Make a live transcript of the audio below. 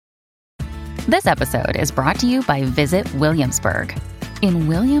This episode is brought to you by Visit Williamsburg. In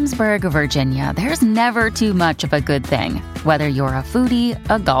Williamsburg, Virginia, there's never too much of a good thing. Whether you're a foodie,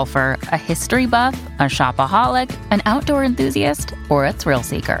 a golfer, a history buff, a shopaholic, an outdoor enthusiast, or a thrill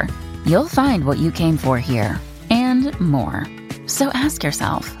seeker, you'll find what you came for here and more. So ask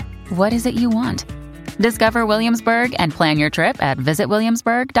yourself, what is it you want? Discover Williamsburg and plan your trip at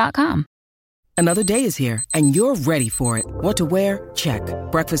visitwilliamsburg.com. Another day is here, and you're ready for it. What to wear? Check.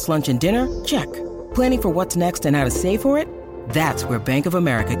 Breakfast, lunch, and dinner? Check. Planning for what's next and how to save for it? That's where Bank of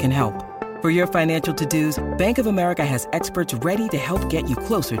America can help. For your financial to-dos, Bank of America has experts ready to help get you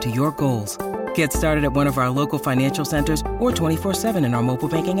closer to your goals. Get started at one of our local financial centers or 24/7 in our mobile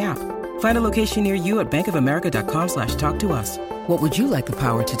banking app. Find a location near you at bankofamerica.com/talktous. What would you like the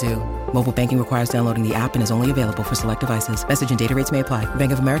power to do? Mobile banking requires downloading the app and is only available for select devices. Message and data rates may apply.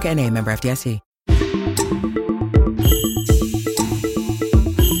 Bank of America N.A., member FDIC.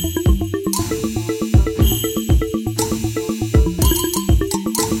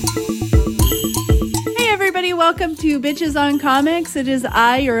 Welcome to Bitches on Comics. It is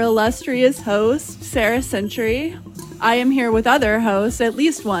I, your illustrious host, Sarah Century. I am here with other hosts, at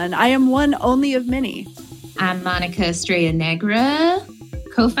least one. I am one only of many. I'm Monica Estrella Negra,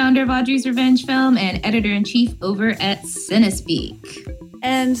 co-founder of Audrey's Revenge Film and editor-in-chief over at Cinespeak.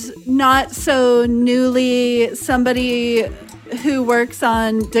 And not so newly, somebody who works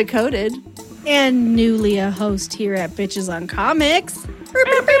on Decoded. And newly a host here at Bitches on Comics.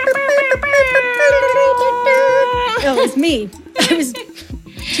 Oh, it was me. I was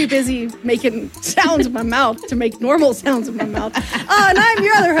too busy making sounds in my mouth to make normal sounds in my mouth. And I'm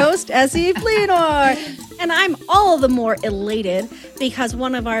your other host, Essie Fleenor. And I'm all the more elated because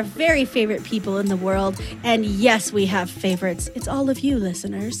one of our very favorite people in the world, and yes, we have favorites, it's all of you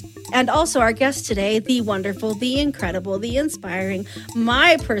listeners. And also our guest today, the wonderful, the incredible, the inspiring,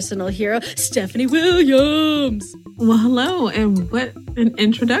 my personal hero, Stephanie Williams. Well, hello, and what an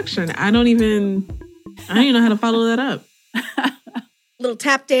introduction. I don't even know how to follow that up. Little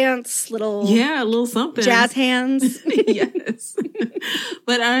tap dance, a little something. Jazz hands. Yes.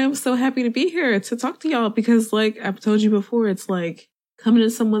 But I am so happy to be here to talk to y'all because, like I've told you before, it's like coming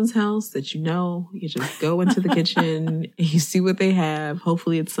to someone's house that you just go into the kitchen and you see what they have.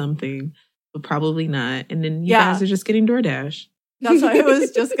 Hopefully it's something, but probably not. And then you guys are just getting DoorDash. That's what I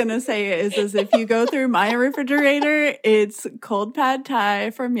was just going to say is if you go through my refrigerator, it's cold pad thai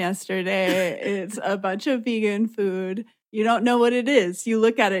from yesterday. It's a bunch of vegan food. You don't know what it is. You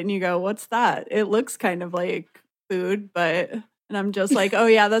look at it and you go, what's that? It looks kind of like food, and I'm just like, oh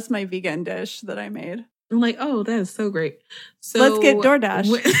yeah, that's my vegan dish that I made. I'm like, oh, that is so great. So let's get DoorDash.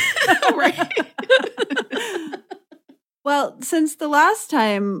 Right. Well, since the last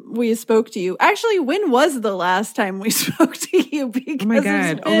time we spoke to you, actually, when was the last time we spoke to you? Because oh my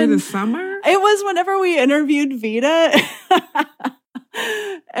God, over the summer? It was whenever we interviewed Vita.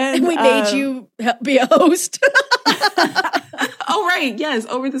 and we made you be a host. Oh, right. Yes,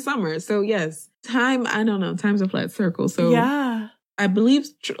 over the summer. So, yes. Time, I don't know. Time's a flat circle. So, yeah. I believe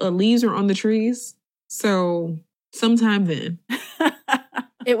leaves are on the trees. So, sometime then.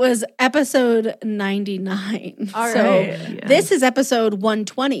 It was episode 99. All so right. This is episode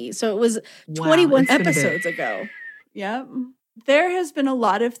 120. So it was 21 episodes ago. Yep. There has been a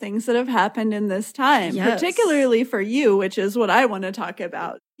lot of things that have happened in this time, particularly for you, which is what I want to talk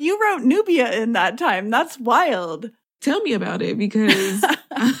about. You wrote Nubia in that time. That's wild. Tell me about it because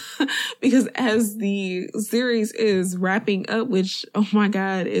as the series is wrapping up, which, oh my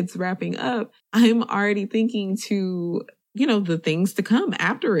God, it's wrapping up, I'm already thinking to the things to come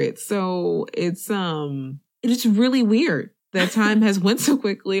after it. So it's really weird that time has went so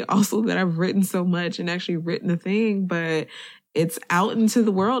quickly. Also that I've written so much and actually written a thing, but it's out into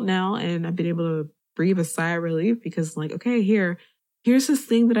the world now. And I've been able to breathe a sigh of relief because like, okay, here's this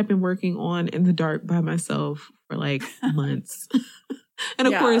thing that I've been working on in the dark by myself for like months. And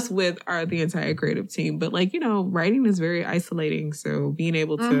of course with the entire creative team, but like, writing is very isolating. So being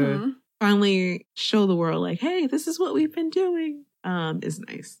able to finally show the world like, hey, this is what we've been doing, is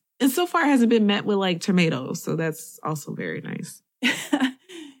nice. And so far hasn't been met with like tomatoes. So that's also very nice.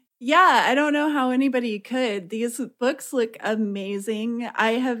 Yeah, I don't know how anybody could. These books look amazing.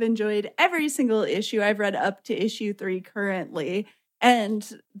 I have enjoyed every single issue. I've read up to issue 3 currently,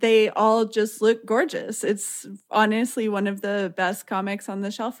 and they all just look gorgeous. It's honestly one of the best comics on the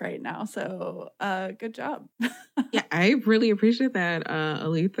shelf right now. So good job. Yeah, I really appreciate that.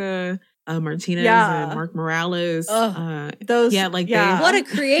 Aletha Martinez and Mark Morales. What a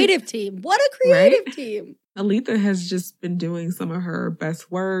creative team. What a creative team. Aletha has just been doing some of her best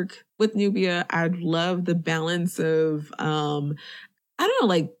work with Nubia. I love the balance of, I don't know,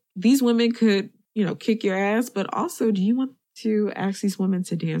 like these women could, kick your ass, but also, do you want to ask these women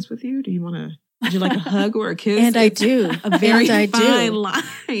to dance with you? Would you like a hug or a kiss? And I do. A very and I fine do.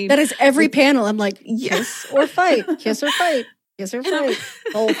 line. That is every panel. I'm like, Yeah. kiss or fight, kiss or fight, kiss or fight.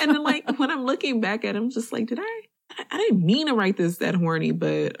 And then like when I'm looking back at it, I'm just like, I didn't mean to write this that horny,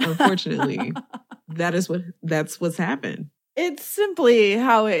 but unfortunately, that's what's happened. It's simply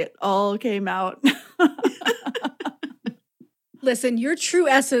how it all came out. Listen, your true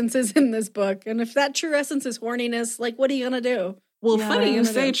essence is in this book. And if that true essence is horniness, like, what are you going to do? Well, Yeah, funny you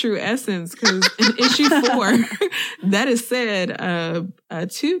say true essence, because in issue 4, that is said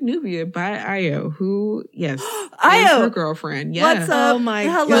to Nubia by Io, who, yes, is her girlfriend. Yeah. What's up? Oh my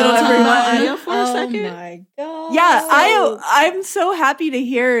Hello, God. everyone. Io for a second? Oh my God. Yeah, I'm so happy to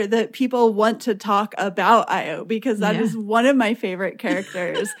hear that people want to talk about Io, because that is one of my favorite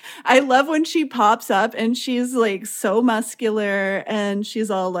characters. I love when she pops up and she's like so muscular and she's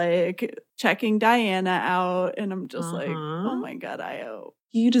all like checking Diana out, and I'm just like, oh my God, Io.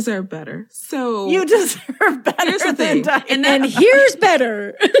 You deserve better. So You deserve better here's the than thing. Diana. And here's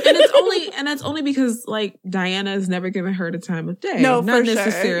better. and that's only because like Diana has never given her the time of day. No, not for sure.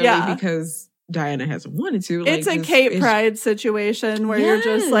 necessarily Yeah. because Diana hasn't wanted to. Like, It's a Kate Pride situation where you're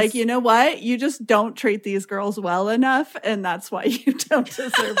just like, Yes. you know what? You just don't treat these girls well enough, and that's why you don't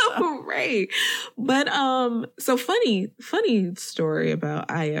deserve them. Right. But so funny story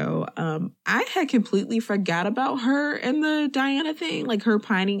about Io. I had completely forgot about her and the Diana thing, like her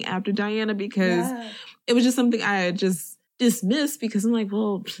pining after Diana, because it was just something I had just dismissed, because I'm like,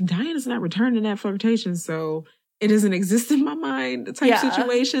 well, Diana's not returning that flirtation, so it doesn't exist in my mind type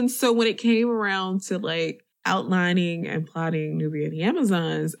situation. So when it came around to like outlining and plotting Nubia and the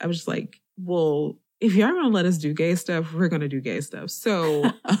Amazons, I was just like, well, if y'all gonna let us do gay stuff, we're gonna do gay stuff.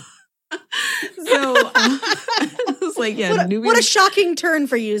 So it's like, yeah, Nubia. What a shocking turn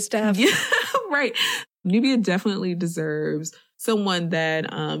for you, Steph. Yeah, right. Nubia definitely deserves someone that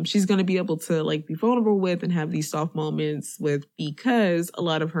she's going to be able to like be vulnerable with and have these soft moments with, because a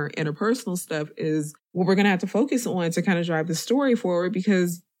lot of her interpersonal stuff is what we're going to have to focus on to kind of drive the story forward,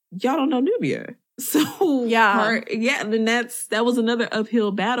 because y'all don't know Nubia. So and that was another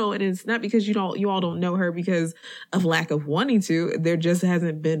uphill battle, and it's not because you all don't know her because of lack of wanting to. There just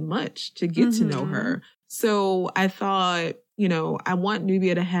hasn't been much to get to know her. So I thought, I want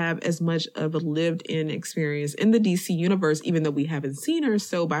Nubia to have as much of a lived-in experience in the DC universe, even though we haven't seen her.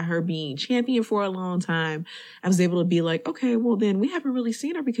 So by her being champion for a long time, I was able to be like, okay, well then we haven't really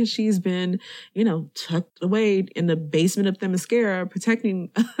seen her because she's been, tucked away in the basement of Themyscira, protecting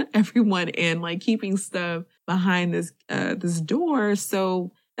everyone and like keeping stuff behind this door.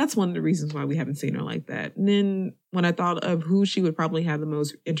 So that's one of the reasons why we haven't seen her like that. And then when I thought of who she would probably have the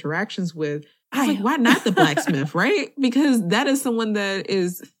most interactions with, I was like, why not the blacksmith, right? Because that is someone that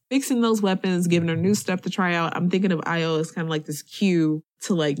is fixing those weapons, giving her new stuff to try out. I'm thinking of Io as kind of like this cue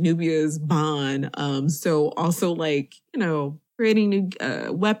to like Nubia's bond. So also like, creating new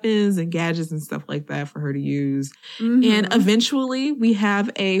weapons and gadgets and stuff like that for her to use. And eventually we have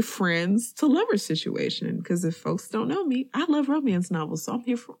a friends to lovers situation. Because if folks don't know me, I love romance novels. So I'm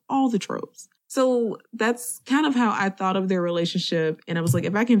here for all the tropes. So that's kind of how I thought of their relationship. And I was like,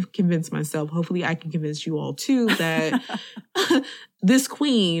 if I can convince myself, hopefully I can convince you all too, that this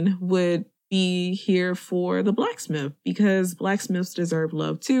queen would be here for the blacksmith, because blacksmiths deserve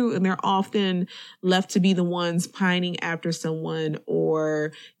love too. And they're often left to be the ones pining after someone,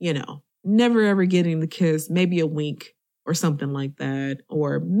 or, never ever getting the kiss, maybe a wink or something like that,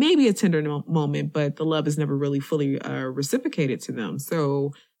 or maybe a tender moment, but the love is never really fully reciprocated to them.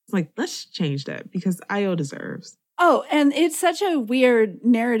 So it's like, let's change that, because Io deserves. Oh, and it's such a weird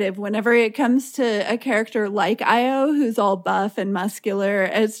narrative whenever it comes to a character like Io, who's all buff and muscular.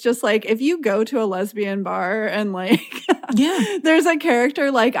 It's just like, if you go to a lesbian bar and like, there's a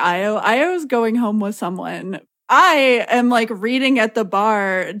character like Io's going home with someone. I am like reading at the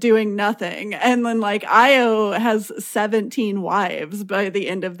bar doing nothing. And then like Io has 17 wives by the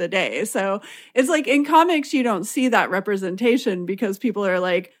end of the day. So it's like in comics, you don't see that representation because people are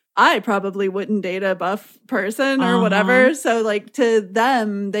like, I probably wouldn't date a buff person or whatever. So like to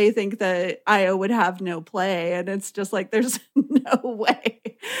them, they think that Io would have no play. And it's just like, there's no way.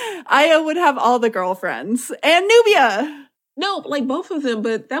 Io would have all the girlfriends and Nubia. No, like both of them.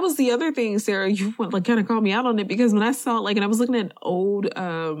 But that was the other thing, Sarah, you like kind of called me out on it, because when I saw like, and I was looking at old,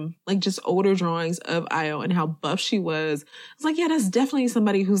 like just older drawings of Io and how buff she was, I was like, yeah, that's definitely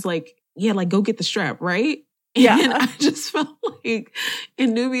somebody who's like, yeah, like go get the strap, right? And I just felt like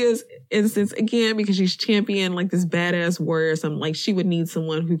in Nubia's instance, again, because she's champion, like this badass warrior or something, like she would need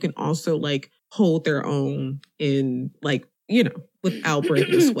someone who can also like hold their own in like, without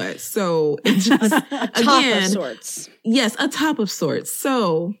breaking a sweat. So it's just, Top of sorts. Yes, a top of sorts.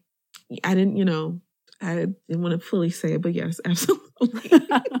 So I didn't want to fully say it, but yes, absolutely.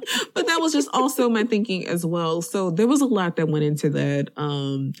 But that was just also my thinking as well. So there was a lot that went into that.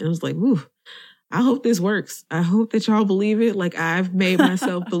 And I was like, ooh, I hope this works. I hope that y'all believe it. Like I've made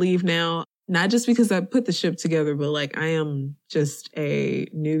myself believe now, not just because I put the ship together, but like I am just a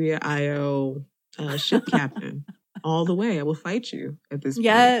Nubia Io ship captain all the way. I will fight you at this point.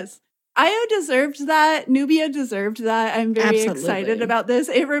 Yes. Io deserved that. Nubia deserved that. I'm very excited about this.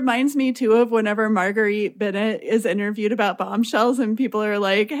 It reminds me too of whenever Marguerite Bennett is interviewed about Bombshells and people are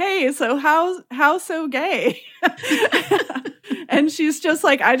like, hey, so how so gay? And she's just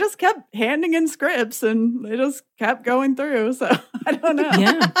like, I just kept handing in scripts and they just kept going through. So I don't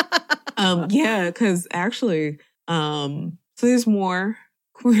know. Yeah. Because actually, so there's more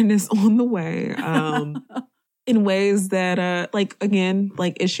queerness on the way. In ways that, like, again,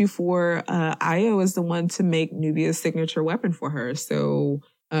 like issue 4, Io is the one to make Nubia's signature weapon for her. So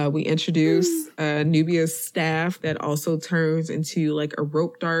we introduce Nubia's staff that also turns into like a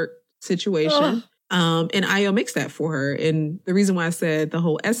rope dart situation. And Io makes that for her. And the reason why I said the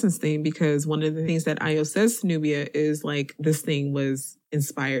whole essence thing, because one of the things that Io says to Nubia is like, this thing was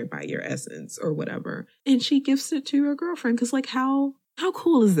inspired by your essence or whatever. And she gives it to her girlfriend because like how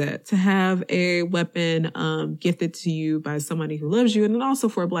cool is that to have a weapon gifted to you by somebody who loves you? And then also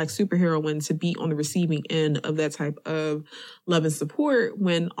for a Black superheroine to be on the receiving end of that type of love and support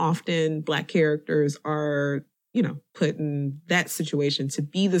when often Black characters are, you know, put in that situation to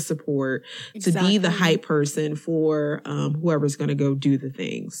be the support, to be the hype person for whoever's going to go do the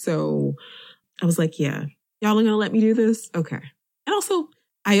thing. So I was like, yeah, y'all are going to let me do this? Okay. And also,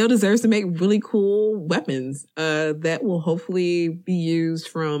 Io deserves to make really cool weapons that will hopefully be used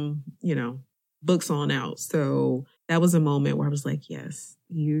from, you know, books on out. So that was a moment where I was like, yes,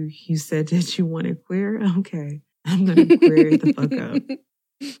 you said that you wanted queer? Okay, I'm going to queer the fuck up.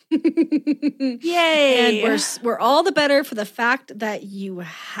 Yay! And we're all the better for the fact that you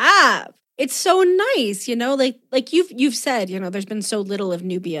have. It's so nice, you know, like you've said, you know, there's been so little of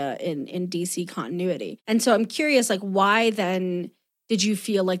Nubia in DC continuity. And so I'm curious, like, why then did you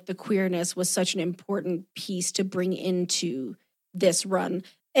feel like the queerness was such an important piece to bring into this run?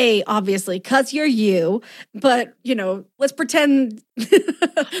 Obviously, because you're you, but, you know, let's pretend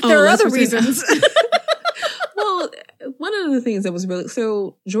there are other reasons. Well, one of the things that was really...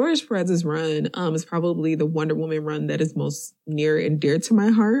 So, George Perez's run is probably the Wonder Woman run that is most near and dear to my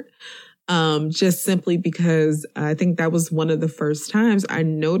heart. Just simply because I think that was one of the first times I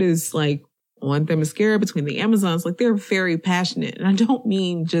noticed, like, on Themyscira, between the Amazons, like they're very passionate. And I don't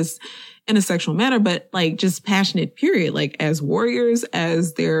mean just in a sexual manner, but like just passionate, period. Like as warriors,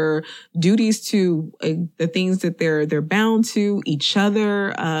 as their duties to the things that they're bound to, each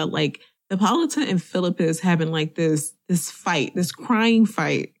other. Like Hippolyta and Philippus having like this fight, this crying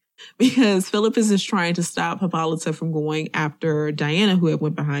fight, because Philippus is trying to stop Hippolyta from going after Diana, who had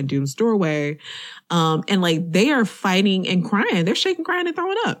went behind Doom's doorway. And like they are fighting and crying. They're shaking, crying, and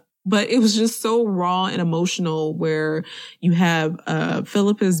throwing up. But it was just so raw and emotional where you have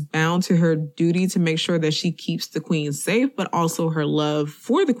Philippus bound to her duty to make sure that she keeps the queen safe, but also her love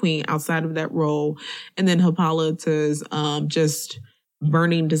for the queen outside of that role. And then Hippolyta's just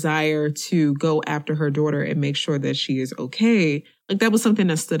burning desire to go after her daughter and make sure that she is okay. Like that was something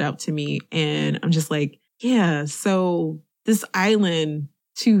that stood out to me. And I'm just like, yeah, so this island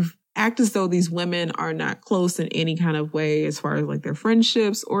to act as though these women are not close in any kind of way as far as like their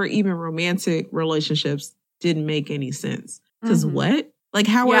friendships or even romantic relationships didn't make any sense. Because what? Like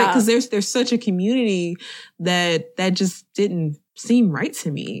how are, because there's such a community that just didn't seem right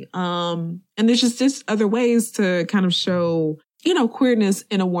to me. And there's just other ways to kind of show, you know, queerness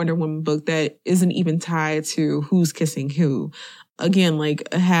in a Wonder Woman book that isn't even tied to who's kissing who. Again,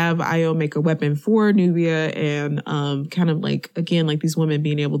 like have Io make a weapon for Nubia and kind of like, again, like these women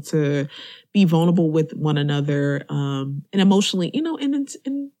being able to be vulnerable with one another and emotionally, you know, and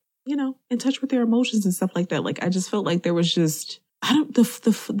you know, in touch with their emotions and stuff like that. Like I just felt like there was just,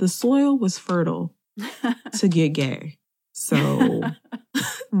 the soil was fertile to get gay. So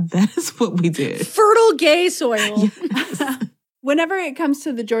that is what we did. Fertile gay soil. Yes. Whenever it comes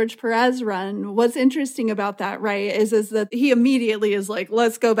to the George Perez run, what's interesting about that, right, is that he immediately is like,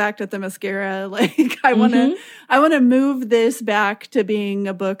 let's go back to Themyscira. Like, I want to move this back to being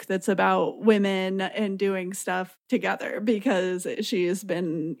a book that's about women and doing stuff together because she's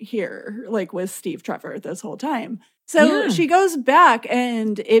been here, like with Steve Trevor this whole time. So she goes back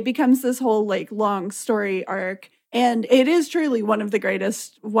and it becomes this whole like long story arc. And it is truly one of the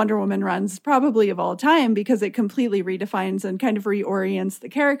greatest Wonder Woman runs probably of all time because it completely redefines and kind of reorients the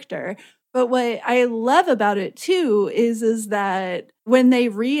character. But what I love about it too is that when they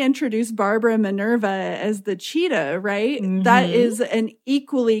reintroduce Barbara Minerva as the cheetah, right? Mm-hmm. That is an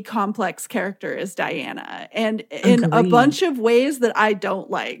equally complex character as Diana. And in a bunch of ways that I don't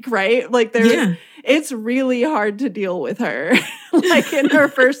like, right? Like it's really hard to deal with her. Like in her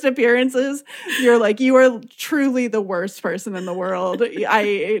first appearances, you're like, you are truly the worst person in the world.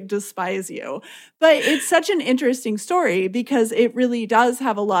 I despise you. But it's such an interesting story because it really does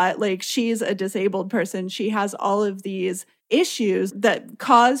have a lot, like she's a disabled person. She has all of these issues that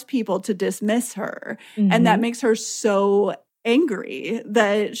cause people to dismiss her. Mm-hmm. And that makes her so angry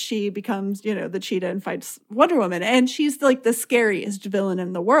that she becomes, the cheetah and fights Wonder Woman. And she's like the scariest villain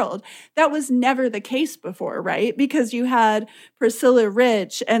in the world. That was never the case before, right? Because you had Priscilla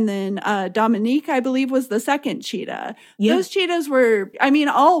Rich and then Dominique, I believe, was the second cheetah. Yeah. Those cheetahs were,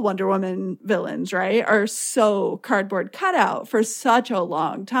 all Wonder Woman villains, right, are so cardboard cutout for such a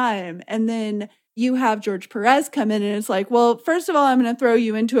long time. And then you have George Perez come in and it's like, well, first of all, I'm going to throw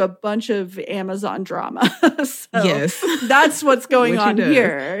you into a bunch of Amazon drama. So yes. That's what's going on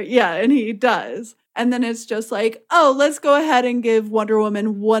here. Yeah, and he does. And then it's just like, oh, let's go ahead and give Wonder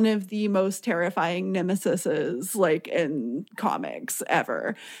Woman one of the most terrifying nemesises like in comics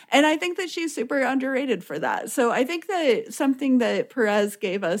ever. And I think that she's super underrated for that. So I think that something that Perez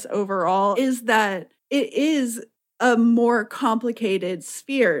gave us overall is that it is a more complicated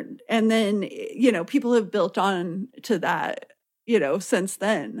sphere. And then, people have built on to that, since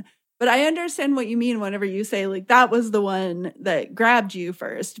then. But I understand what you mean whenever you say like that was the one that grabbed you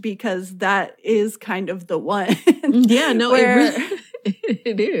first, because that is kind of the one. Yeah, no,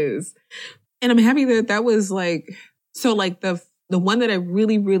 it is. And I'm happy that was like, so like the one that I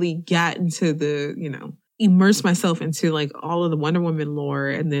really, really got into the, immersed myself into like all of the Wonder Woman lore.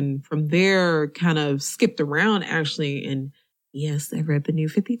 And then from there kind of skipped around actually. And yes, I read the New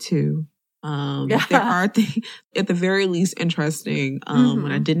 52. There are things at the very least interesting.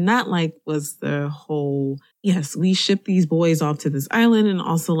 What I did not like was the whole, yes, we ship these boys off to this island and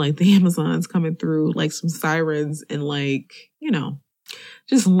also like the Amazons coming through like some sirens and like,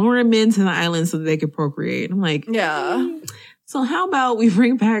 just luring men to the island so that they could procreate. I'm like, so how about we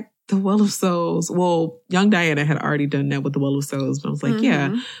bring back the Well of Souls? Well, young Diana had already done that with the Well of Souls, but I was like,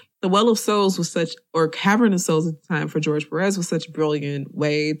 the Well of Souls was or Cavern of Souls at the time for George Perez was such a brilliant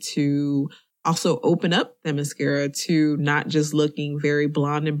way to also open up Themyscira to not just looking very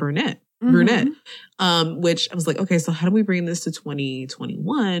blonde and brunette, which I was like, okay, so how do we bring this to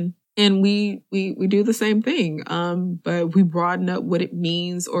 2021? And we do the same thing. But we broaden up what it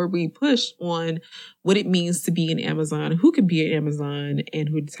means, or we push on what it means to be an Amazon, who can be an Amazon and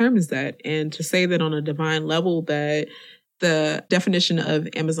who determines that. And to say that on a divine level that the definition of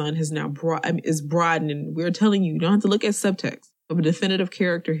Amazon has now is broadened, and we're telling you don't have to look at subtext of a definitive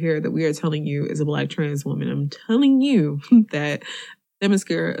character here that we are telling you is a Black trans woman. I'm telling you that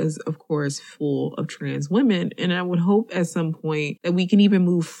Themyscira is, of course, full of trans women. And I would hope at some point that we can even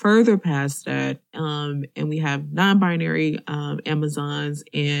move further past that. And we have non-binary Amazons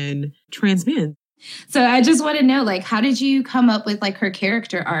and trans men. So I just want to know, like, how did you come up with like her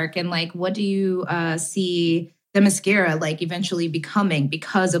character arc, and like, what do you see Themyscira like eventually becoming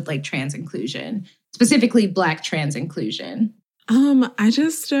because of like trans inclusion, specifically Black trans inclusion? I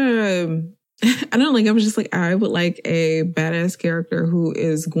just, I don't like, I was just like, I would like a badass character who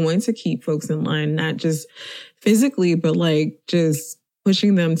is going to keep folks in line, not just physically, but like just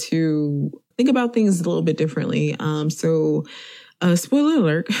pushing them to think about things a little bit differently. So spoiler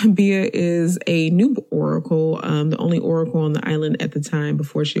alert, Bia is a new oracle. The only oracle on the island at the time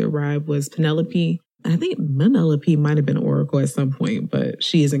before she arrived was Penelope. I think Penelope might have been an oracle at some point, but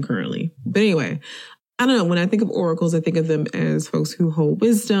she isn't currently. But anyway, I don't know. When I think of oracles, I think of them as folks who hold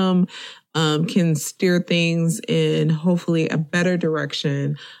wisdom, can steer things in hopefully a better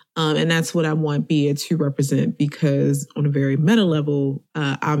direction. And that's what I want Bia to represent, because on a very meta level,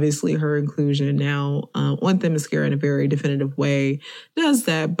 obviously her inclusion now on Themyscira in a very definitive way does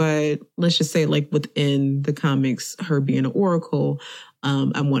that. But let's just say like within the comics, her being an oracle,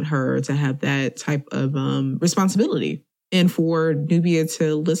 I want her to have that type of responsibility. And for Nubia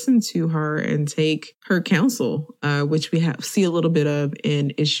to listen to her and take her counsel, which we see a little bit of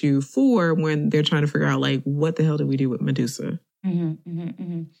in issue 4 when they're trying to figure out, like, what the hell do we do with Medusa? And,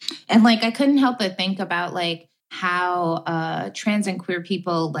 like, I couldn't help but think about, like, how trans and queer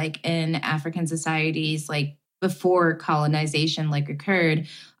people, like, in African societies, like, before colonization like occurred,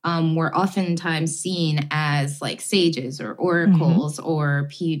 were oftentimes seen as like sages or oracles or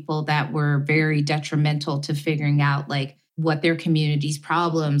people that were very detrimental to figuring out like what their community's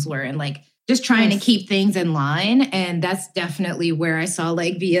problems were and like just trying to keep things in line. And that's definitely where I saw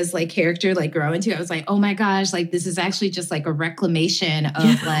like Via's like character like grow into. I was like, oh my gosh, like this is actually just like a reclamation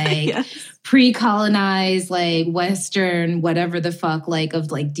of like pre-colonized, like Western, whatever the fuck, like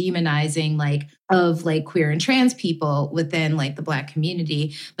of like demonizing like of like queer and trans people within like the Black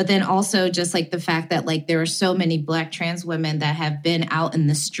community. But then also just like the fact that like there are so many Black trans women that have been out in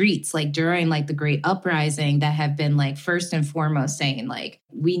the streets like during like the Great Uprising that have been like first and foremost saying like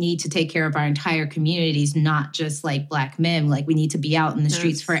we need to take care of our entire communities, not just like Black men. Like we need to be out in the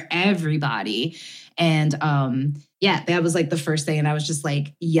streets for everybody. And yeah, that was like the first thing. And I was just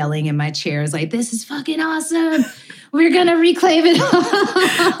like yelling in my chair. I was like, this is fucking awesome. We're going to reclaim it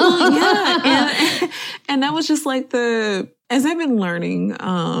all. Well, yeah. And that was just like as I've been learning,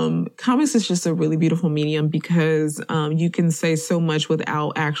 comics is just a really beautiful medium because you can say so much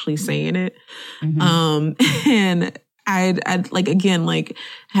without actually saying it. And I'd like, again, like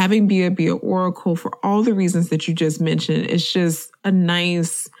having be a oracle for all the reasons that you just mentioned, it's just a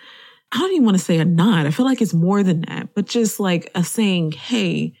nice, I don't even want to say a nod. I feel like it's more than that, but just like a saying,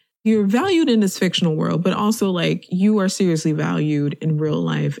 hey, you're valued in this fictional world, but also like you are seriously valued in real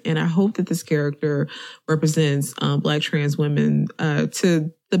life. And I hope that this character represents Black trans women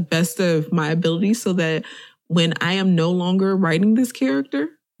to the best of my ability so that when I am no longer writing this character,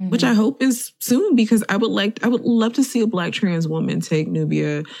 which I hope is soon, because I would love to see a Black trans woman take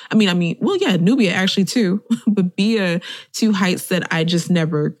Nubia. Nubia actually too, but Bia to heights that I just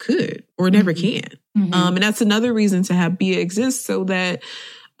never could or never can. And that's another reason to have Bia exist so that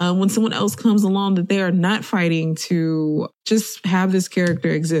when someone else comes along that they are not fighting to just have this character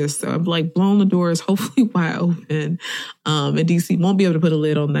exist. So I'm like blowing the doors hopefully wide open. And DC won't be able to put a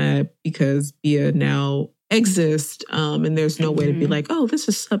lid on that because Bia now exist and there's no way to be like, oh, this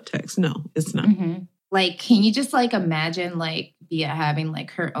is subtext. No, it's not. Like, can you just like imagine like Bia having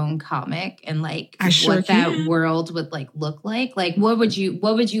like her own comic and like that world would like look like? Like what would you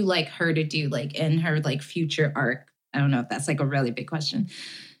like her to do like in her like future arc? I don't know if that's like a really big question.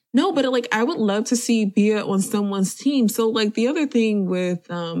 No, but like I would love to see Bia on someone's team. So like the other thing with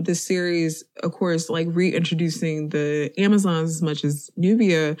this series, of course, like reintroducing the Amazons as much as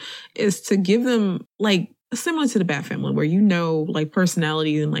Nubia is to give them like similar to the Bat Family where you know like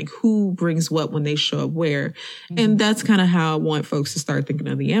personality and like who brings what when they show up where. And that's kind of how I want folks to start thinking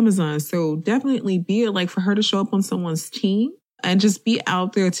of the Amazons. So definitely Bia, like for her to show up on someone's team and just be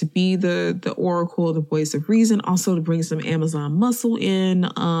out there to be the oracle, the voice of reason, also to bring some Amazon muscle in.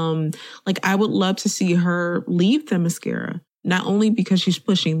 Like I would love to see her leave Themyscira, not only because she's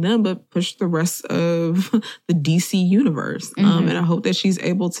pushing them, but push the rest of the DC universe. And I hope that she's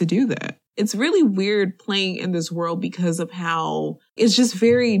able to do that. It's really weird playing in this world because of how it's just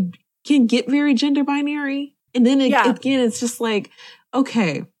can get very gender binary. And then again, it's just like,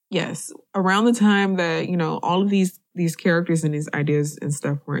 okay, yes, around the time that, you know, all of these characters and these ideas and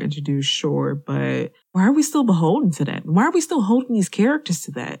stuff were introduced, sure, but why are we still beholden to that? Why are we still holding these characters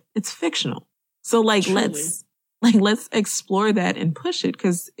to that? It's fictional. So like, let's explore that and push it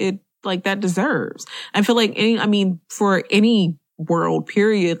because it like that deserves. I feel like for any world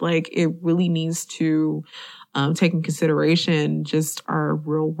period, like it really needs to take in consideration just our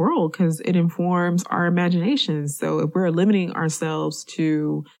real world because it informs our imagination. So if we're limiting ourselves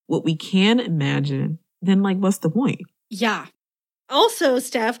to what we can imagine, then like, what's the point? Yeah. Also,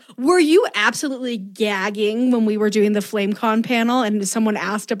 Steph, were you absolutely gagging when we were doing the FlameCon panel and someone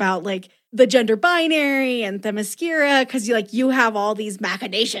asked about like the gender binary and Themyscira because you have all these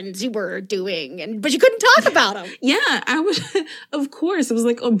machinations you were doing, but you couldn't talk about them. Yeah, I was. Of course, it was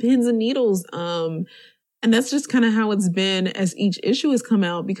like on pins and needles. And that's just kind of how it's been as each issue has come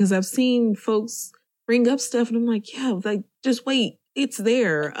out because I've seen folks bring up stuff and I'm like, yeah, like just wait. It's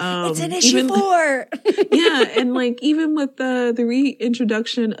there. It's in issue 4. Yeah. And like, even with the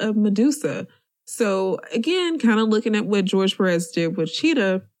reintroduction of Medusa. So again, kind of looking at what George Perez did with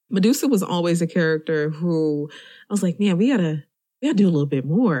Cheetah, Medusa was always a character who I was like, man, we gotta do a little bit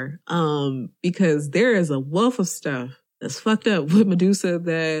more. Because there is a wealth of stuff that's fucked up with Medusa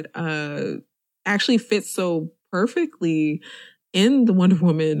that, actually fits so perfectly in the Wonder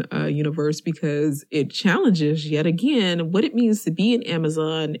Woman universe because it challenges yet again what it means to be an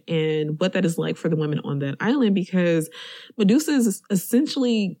Amazon and what that is like for the women on that island because Medusa is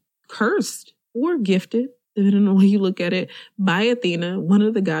essentially cursed or gifted depending on the way you look at it, by Athena, one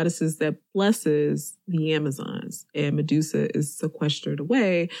of the goddesses that blesses the Amazons. And Medusa is sequestered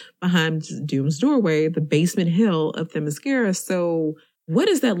away behind Doom's doorway, the basement hill of Themyscira. So what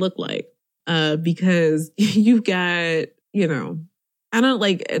does that look like? Because you've got, you know, I don't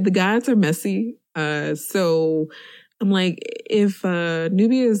like, the gods are messy. So I'm like, if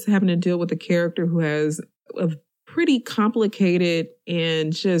Nubia is having to deal with a character who has a pretty complicated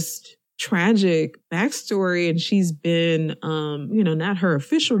and just tragic backstory, and she's been, you know, not her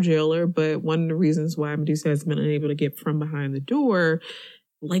official jailer, but one of the reasons why Medusa has been unable to get from behind the door,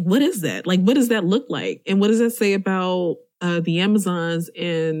 like, what is that? Like, what does that look like? And what does that say about the Amazons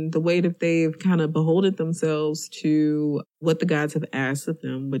and the way that they've kind of beholden themselves to what the gods have asked of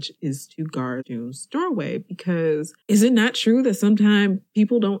them, which is to guard Doom's doorway? Because is it not true that sometimes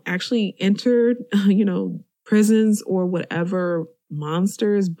people don't actually enter, you know, prisons or whatever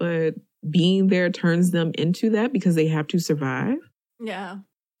monsters, but being there turns them into that because they have to survive? Yeah.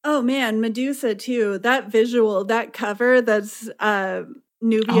 Oh man, Medusa too. That visual, that cover that's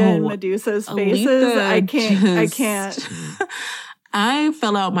Nubia and Medusa's faces. Alita I can't. I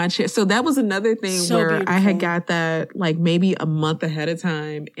fell out my chair. So that was another thing So where beautiful. I had got that like maybe a month ahead of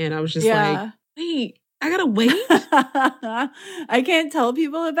time. And I was just like, wait, I gotta wait. I can't tell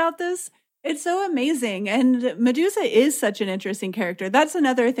people about this. It's so amazing. And Medusa is such an interesting character. That's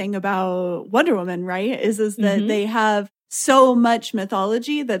another thing about Wonder Woman, right? Is that they have so much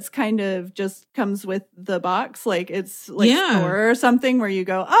mythology that's kind of just comes with the box. Like it's like Thor or something where you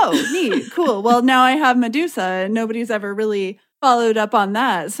go, oh, neat, cool. Well, now I have Medusa and nobody's ever really followed up on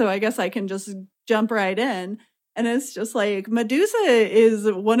that. So I guess I can just jump right in. And it's just like Medusa is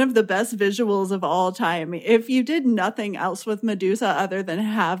one of the best visuals of all time. If you did nothing else with Medusa other than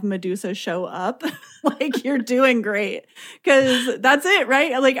have Medusa show up, like you're doing great. Because that's it,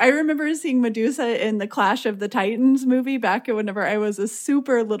 right? Like I remember seeing Medusa in the Clash of the Titans movie back whenever I was a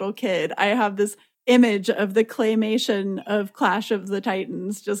super little kid. I have this image of the claymation of Clash of the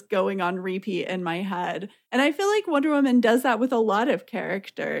Titans just going on repeat in my head. And I feel like Wonder Woman does that with a lot of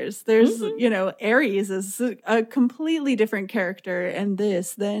characters. There's, you know, Ares is a completely different character in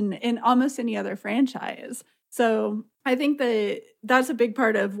this than in almost any other franchise. So I think that that's a big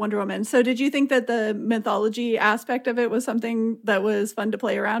part of Wonder Woman. So did you think that the mythology aspect of it was something that was fun to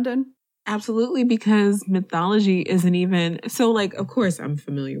play around in? Absolutely, because mythology isn't even so like, of course I'm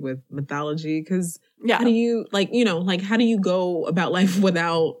familiar with mythology because how do you like, you know, like how do you go about life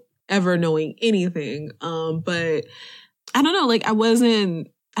without ever knowing anything? But I don't know, like I wasn't,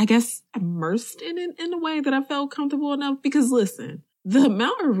 I guess, immersed in it in a way that I felt comfortable enough because listen, the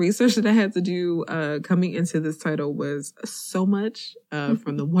amount of research that I had to do coming into this title was so much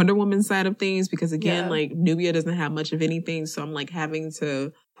from the Wonder Woman side of things because again, like Nubia doesn't have much of anything. So I'm like having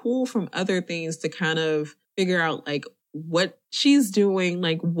to pull from other things to kind of figure out like what she's doing,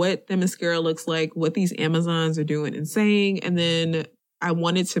 like what Themyscira looks like, what these Amazons are doing and saying. And then I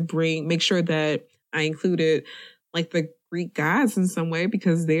wanted to make sure that I included like the Greek gods in some way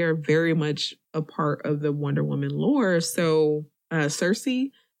because they are very much a part of the Wonder Woman lore. So Circe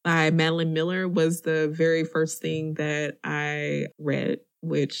by Madeline Miller was the very first thing that I read,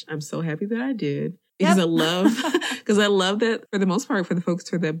 which I'm so happy that I did. Because I love that for the most part, for the folks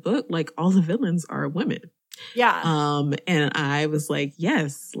who read that book, like all the villains are women. Yeah. And I was like,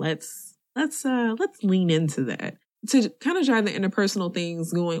 yes, let's lean into that. To kind of drive the interpersonal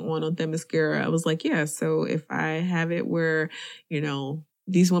things going on Themyscira, I was like, yeah, so if I have it where, you know,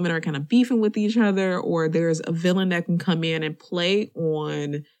 these women are kind of beefing with each other, or there's a villain that can come in and play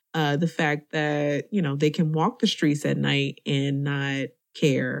on the fact that, you know, they can walk the streets at night and not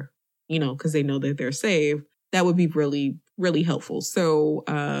care, you know, because they know that they're saved, that would be really, really helpful. So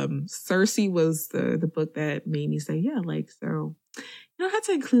Circe was the book that made me say, yeah, like, so, you know, I had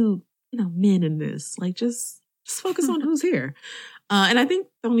to include, you know, men in this, like, just focus on who's here. And I think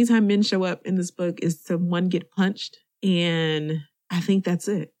the only time men show up in this book is to one get punched. And I think that's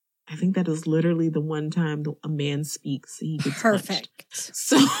it. I think that is literally the one time a man speaks. He gets perfect. Punched.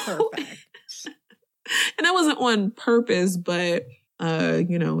 So, perfect. And that wasn't on purpose, but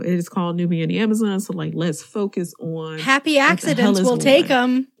you know, it is called Nubia and the Amazon. So like, let's focus on happy accidents. We'll take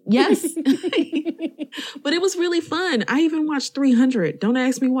them. Yes. But it was really fun. I even watched 300. Don't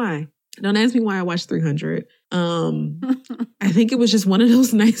ask me why. Don't ask me why I watched 300. I think it was just one of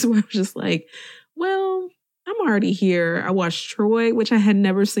those nights where I was just like, well, I'm already here. I watched Troy, which I had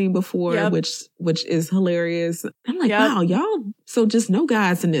never seen before, which is hilarious. I'm like, wow, y'all, so just no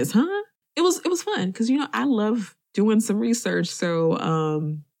guys in this, huh? It was fun because, you know, I love doing some research. So,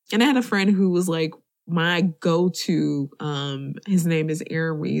 and I had a friend who was like my go-to, his name is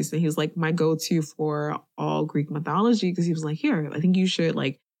Aaron Reese, and he was like my go-to for all Greek mythology, because he was like, here, I think you should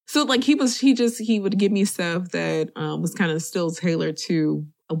like, so like he would give me stuff that was kind of still tailored to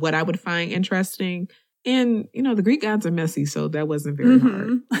what I would find interesting. And, you know, the Greek gods are messy, so that wasn't very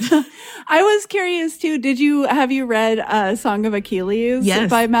hard. I was curious too. Have you read Song of Achilles? Yes.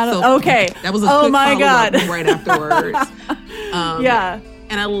 By Madeline? So, okay. That was a quick my God. right afterwards. Yeah.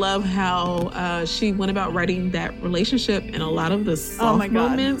 And I love how she went about writing that relationship and a lot of the soft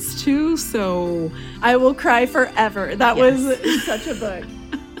moments too. So I will cry forever. That was such a book.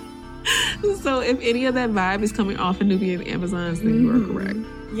 So if any of that vibe is coming off of Nubian Amazons, then you are correct.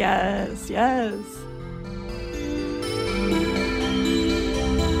 Yes, yes.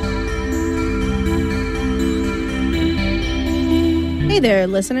 Hey there,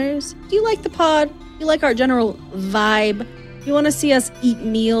 listeners. Do you like the pod? You like our general vibe? You want to see us eat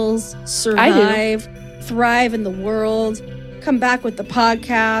meals, survive, thrive in the world, come back with the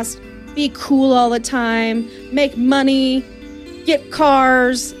podcast, be cool all the time, make money, get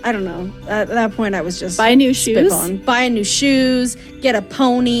cars. I don't know. At that point, I was just buy new shoes, buy new shoes, get a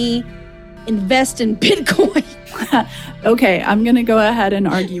pony, invest in Bitcoin. Okay, I'm going to go ahead and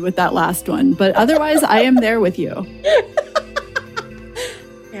argue with that last one, but otherwise, I am there with you.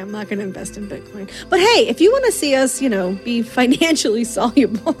 Yeah, I'm not going to invest in Bitcoin. But hey, if you want to see us, be financially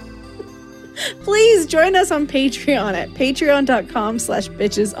soluble, please join us on Patreon at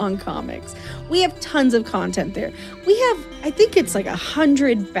patreon.com/bitchesoncomics. We have tons of content there. We have, I think it's like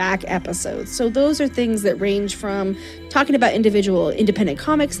 100 back episodes. So those are things that range from talking about individual independent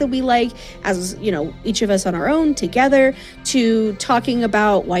comics that we like, as, each of us on our own together, to talking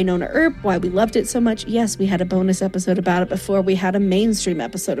about Wynonna Earp, why we loved it so much. Yes, we had a bonus episode about it before we had a mainstream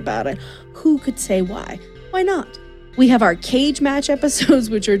episode about it. Who could say why? Why not? We have our Cage Match episodes,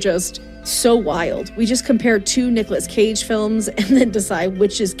 which are just so wild. We just compare 2 Nicolas Cage films and then decide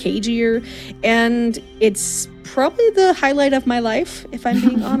which is cagier. And it's probably the highlight of my life, if I'm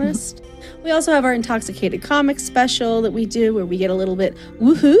being honest. We also have our Intoxicated Comics special that we do, where we get a little bit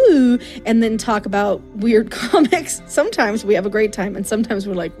woohoo and then talk about weird comics. Sometimes we have a great time, and sometimes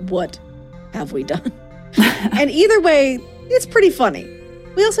we're like, what have we done? And either way, it's pretty funny.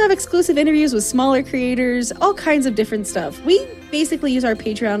 We also have exclusive interviews with smaller creators, all kinds of different stuff. We basically use our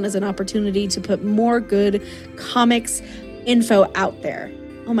Patreon as an opportunity to put more good comics info out there.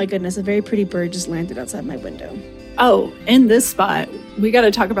 Oh my goodness, a very pretty bird just landed outside my window. Oh, in this spot. We got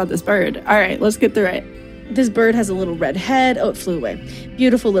to talk about this bird. All right, let's get through it. This bird has a little red head. Oh, it flew away.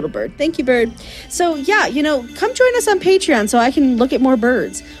 Beautiful little bird. Thank you, bird. So yeah, come join us on Patreon so I can look at more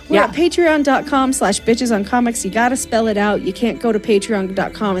birds. We're at patreon.com/bitchesoncomics. You got to spell it out. You can't go to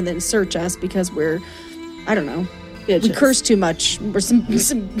patreon.com and then search us because we're, I don't know, bitches. We curse too much. We're some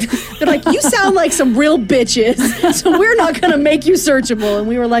they're like, you sound like some real bitches, so we're not going to make you searchable. And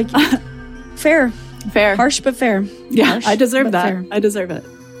we were like, fair. Harsh, but fair. Yeah, Harsh, I deserve that. Fair. I deserve it.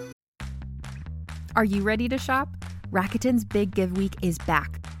 Are you ready to shop? Rakuten's Big Give Week is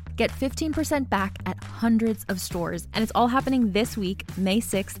back. Get 15% back at hundreds of stores, and it's all happening this week, May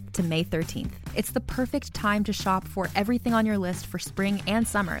 6th to May 13th. It's the perfect time to shop for everything on your list for spring and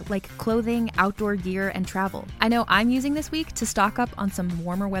summer, like clothing, outdoor gear, and travel. I know I'm using this week to stock up on some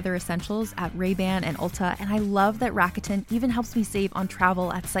warmer weather essentials at Ray-Ban and Ulta, and I love that Rakuten even helps me save on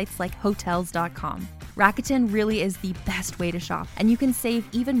travel at sites like Hotels.com. Rakuten really is the best way to shop, and you can save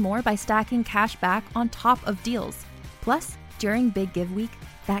even more by stacking cash back on top of deals. Plus, during Big Give Week,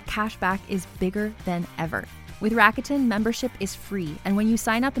 that cash back is bigger than ever. With Rakuten, membership is free, and when you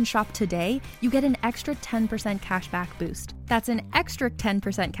sign up and shop today, you get an extra 10% cash back boost. That's an extra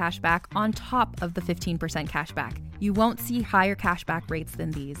 10% cash back on top of the 15% cash back. You won't see higher cash back rates than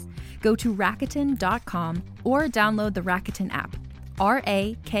these. Go to Rakuten.com or download the Rakuten app.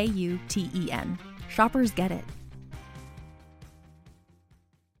 Rakuten. Shoppers get it.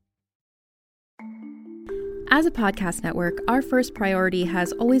 As a podcast network, our first priority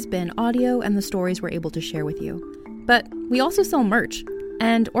has always been audio and the stories we're able to share with you. But we also sell merch,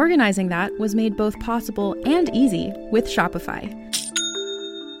 and organizing that was made both possible and easy with Shopify.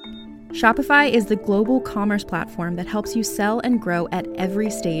 Shopify is the global commerce platform that helps you sell and grow at every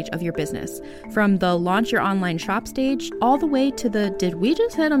stage of your business, from the launch your online shop stage all the way to the did we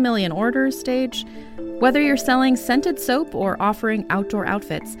just hit 1 million orders stage. Whether you're selling scented soap or offering outdoor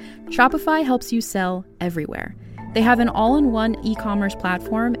outfits, Shopify helps you sell everywhere. They have an all-in-one e-commerce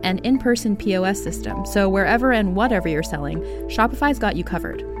platform and in-person POS system, so wherever and whatever you're selling, Shopify's got you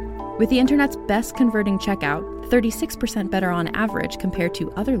covered. With the internet's best converting checkout, 36% better on average compared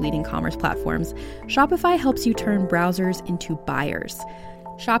to other leading commerce platforms, Shopify helps you turn browsers into buyers.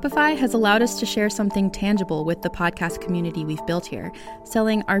 Shopify has allowed us to share something tangible with the podcast community we've built here,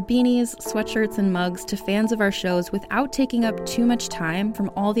 selling our beanies, sweatshirts, and mugs to fans of our shows without taking up too much time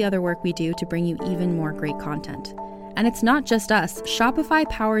from all the other work we do to bring you even more great content. And it's not just us. Shopify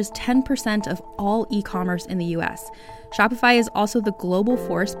powers 10% of all e-commerce in the US. Shopify is also the global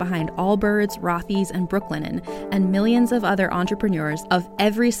force behind Allbirds, Rothy's, and Brooklinen, and millions of other entrepreneurs of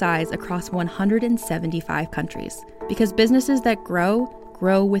every size across 175 countries. Because businesses that grow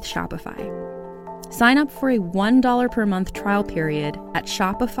with Shopify. Sign up for a $1 per month trial period at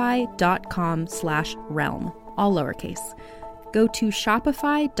shopify.com/realm, all lowercase. Go to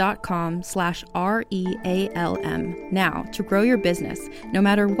shopify.com/REALM now to grow your business, no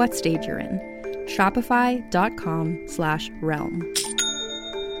matter what stage you're in. Shopify.com/realm.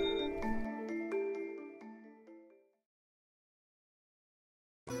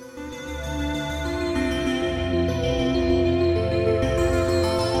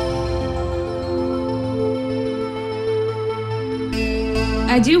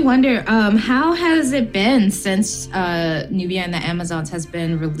 I do wonder, how has it been since Nubia and the Amazons has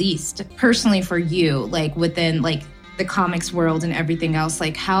been released? Personally for you, like within like the comics world and everything else,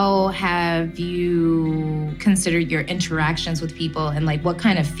 like how have you considered your interactions with people and like what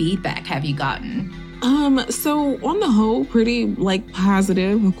kind of feedback have you gotten? So on the whole, pretty like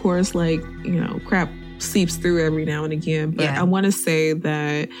positive. Of course, like, you know, crap seeps through every now and again, but I want to say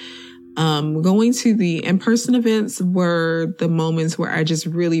that going to the in-person events were the moments where I just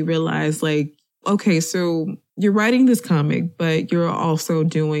really realized, like, okay, so you're writing this comic, but you're also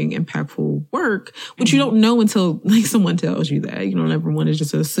doing impactful work, which you don't know until like someone tells you that. You don't ever want to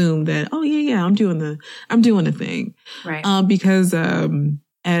just assume that, oh yeah, I'm doing the thing. Right. Because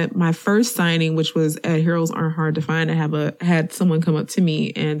at my first signing, which was at Heroes Aren't Hard to Find, I had someone come up to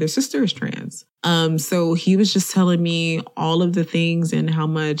me and their sister is trans. So he was just telling me all of the things and how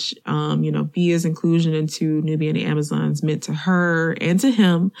much, Bia's inclusion into Nubia and the Amazons meant to her and to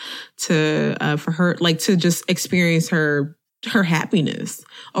him, for her, like, to just experience her happiness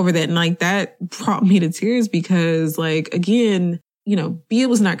over that. And like, that brought me to tears because, like, again, you know, Bia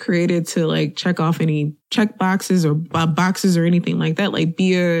was not created to like check off any check boxes or boxes or anything like that. Like,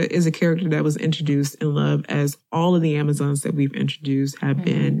 Bia is a character that was introduced in love, as all of the Amazons that we've introduced have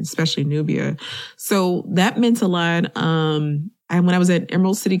been, especially Nubia. So that meant a lot. When I was at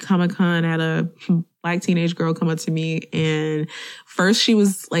Emerald City Comic Con, I had a Black teenage girl come up to me, and first she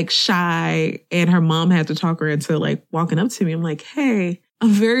was like shy and her mom had to talk her into like walking up to me. I'm like, hey, I'm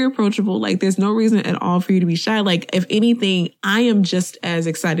very approachable. Like, there's no reason at all for you to be shy. Like, if anything, I am just as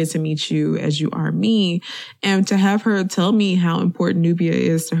excited to meet you as you are me. And to have her tell me how important Nubia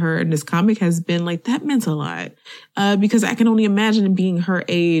is to her and this comic has been, like, that meant a lot. Because I can only imagine being her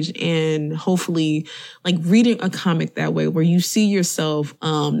age and hopefully like reading a comic that way, where you see yourself,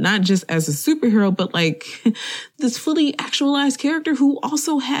 not just as a superhero, but like this fully actualized character who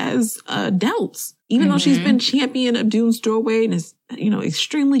also has, doubts. Even though she's been champion of Dune's Doorway and is, you know,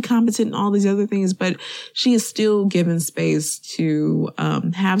 extremely competent in all these other things, but she is still given space to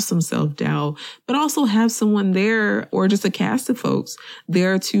have some self-doubt, but also have someone there, or just a cast of folks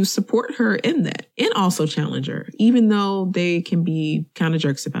there to support her in that, and also challenge her, even though they can be kind of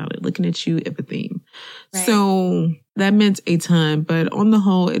jerks about it, looking at you if a theme. Right. So that meant a ton, but on the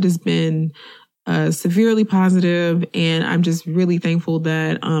whole, it has been severely positive, and I'm just really thankful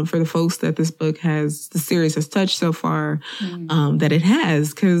that for the folks that the series has touched so far, that it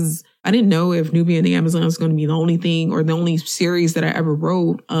has, because I didn't know if Nubia and the Amazon was going to be the only thing or the only series that I ever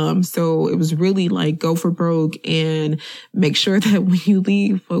wrote. So it was really like go for broke and make sure that when you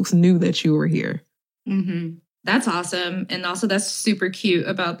leave, folks knew that you were here. Mm-hmm. That's awesome. And also that's super cute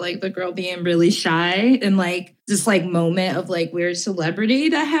about like the girl being really shy and like this like moment of like weird celebrity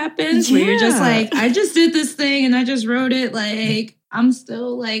that happens where you're just like, I just did this thing and I just wrote it. Like, I'm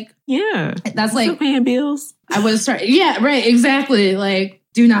still like, that's like still paying bills. I was starting. Yeah, right. Exactly. Like,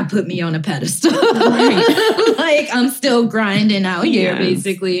 do not put me on a pedestal. Right. Like, I'm still grinding out here,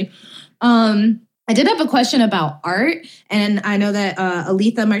 basically. I did have a question about art, and I know that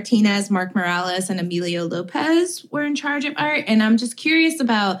Aletha Martinez, Mark Morales, and Emilio Lopez were in charge of art, and I'm just curious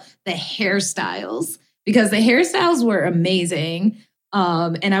about the hairstyles, because the hairstyles were amazing,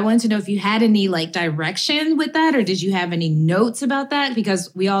 and I wanted to know if you had any, like, direction with that, or did you have any notes about that?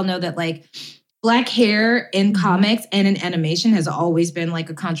 Because we all know that, like, Black hair in comics and in animation has always been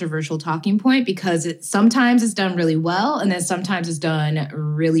like a controversial talking point, because sometimes it's done really well and then sometimes it's done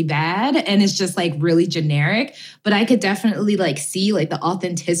really bad and it's just like really generic. But I could definitely like see like the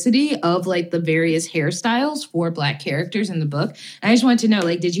authenticity of like the various hairstyles for Black characters in the book. And I just wanted to know,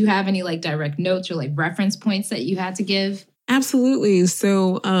 like, did you have any like direct notes or like reference points that you had to give? Absolutely.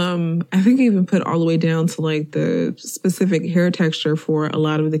 So I think I even put all the way down to like the specific hair texture for a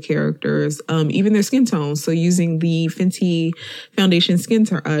lot of the characters, even their skin tone. So using the Fenty Foundation skin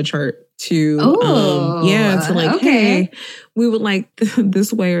chart to, to like, hey, we would like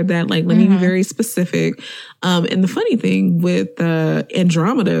this way or that. Like, let me be very specific. And the funny thing with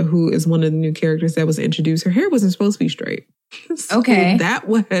Andromeda, who is one of the new characters that was introduced, her hair wasn't supposed to be straight. So that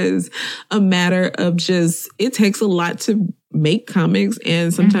was a matter of just, it takes a lot to make comics,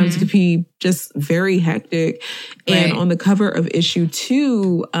 and sometimes it could be just very hectic. And on the cover of issue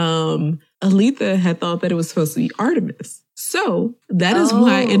 2, Aletha had thought that it was supposed to be Artemis. So that is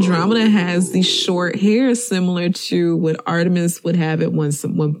why Andromeda has these short hair similar to what Artemis would have at one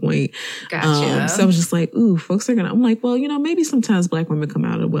point. Gotcha. So I was just like, ooh, folks are I'm like, well, maybe sometimes Black women come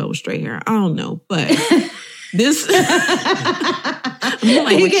out of the well with straight hair. I don't know. But this...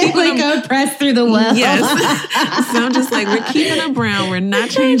 you get like pressed through the well. Yes. So I'm just like, we're keeping her brown. We're not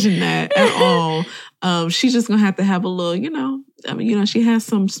changing that at all. She's just going to have a little, she has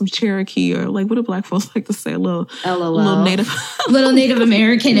some Cherokee, or like, what do Black folks like to say? A little Native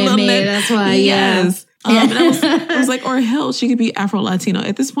American in me. That's why. Yes. And I was like, or hell, she could be Afro-Latino.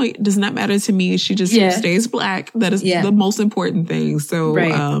 At this point, it does not matter to me. She just stays Black. That is the most important thing. So,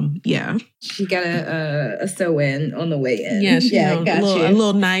 She got a sew-in on the way in. Yeah, a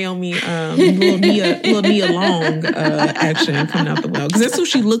little Naomi, little Nia Long action coming out the well. Because that's who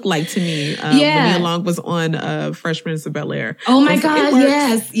she looked like to me when Nia Long was on Fresh Prince of Bel-Air. Oh my God,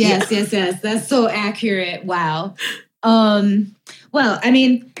 yes. That's so accurate. Wow. Well, I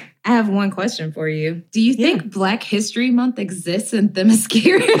mean... I have one question for you. Do you think Black History Month exists in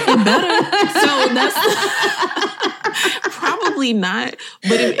Themyscira? It better. So that's probably not.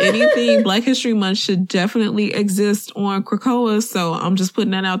 But if anything, Black History Month should definitely exist on Krakoa. So I'm just putting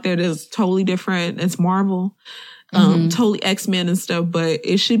that out there. That's totally different. It's Marvel, totally X-Men and stuff. But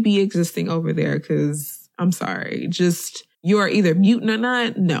it should be existing over there because I'm sorry. Just you are either mutant or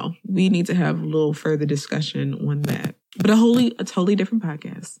not. No, we need to have a little further discussion on that. But a totally different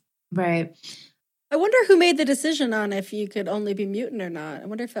podcast. Right. I wonder who made the decision on if you could only be mutant or not. I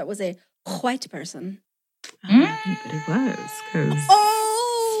wonder if that was a white person. I think that it was.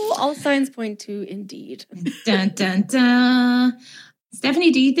 All signs point to indeed. Dun, dun, dun.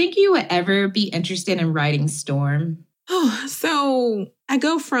 Stephanie, do you think you would ever be interested in writing Storm? Oh, so I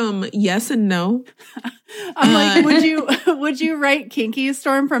go from yes and no. I'm like, would you write Kinky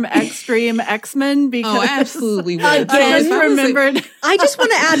Storm from Extreme X-Men? Because I absolutely would. I just remembered. I just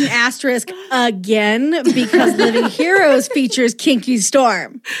want to add an asterisk again because Living Heroes features Kinky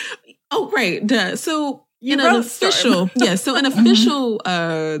Storm. Oh, right. Duh. So You in wrote an official, so an official,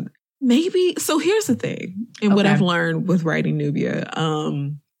 maybe. So here's the thing, and what I've learned with writing Nubia.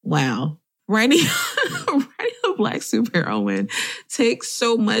 Wow, writing a Black superheroine takes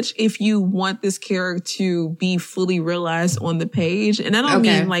so much if you want this character to be fully realized on the page. And I don't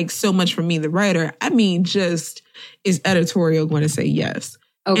mean like so much from me, the writer. I mean, just is editorial going to say yes?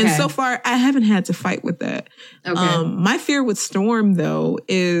 Okay. And so far, I haven't had to fight with that. Okay. My fear with Storm, though,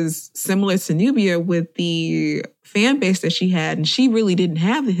 is similar to Nubia with the fan base that she had. And she really didn't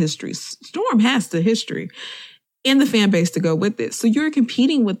have the history. Storm has the history and the fan base to go with it. So you're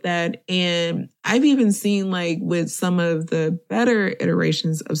competing with that. And I've even seen, like, with some of the better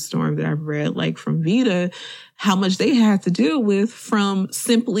iterations of Storm that I've read, like from Vita, how much they had to deal with from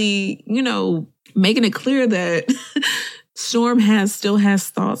simply, making it clear that Storm still has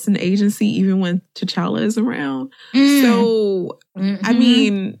thoughts and agency even when T'Challa is around. So, I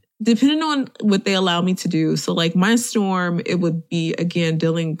mean, depending on what they allow me to do. So like my Storm, it would be, again,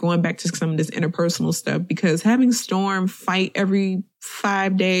 going back to some of this interpersonal stuff, because having Storm fight every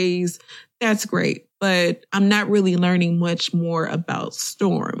 5 days, that's great. But I'm not really learning much more about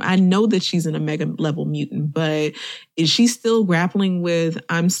Storm. I know that she's an Omega level mutant, but is she still grappling with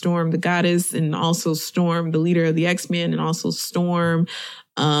I'm Storm, the goddess, and also Storm, the leader of the X-Men, and also Storm,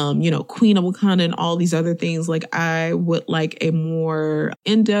 Queen of Wakanda, and all these other things? Like, I would like a more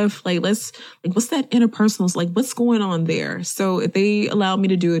in-depth, what's that interpersonal? Like, what's going on there? So if they allow me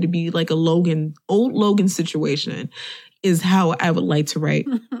to do it, to be like old Logan situation is how I would like to write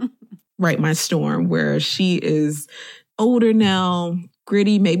my Storm, where she is older now,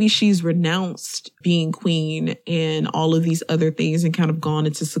 gritty. Maybe she's renounced being queen and all of these other things and kind of gone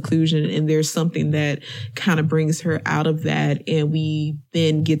into seclusion. And there's something that kind of brings her out of that. And we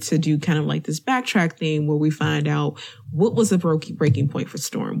then get to do kind of like this backtrack thing where we find out what was the breaking point for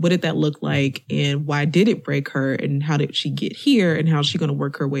Storm? What did that look like? And why did it break her? And how did she get here? And how is she going to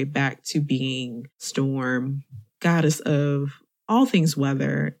work her way back to being Storm, goddess of all things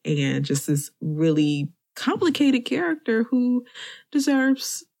weather, and just this really complicated character who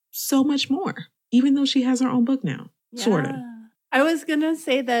deserves so much more, even though she has her own book now, sort of. I was going to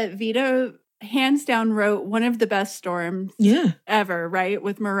say that Vito hands down wrote one of the best Storms ever, right?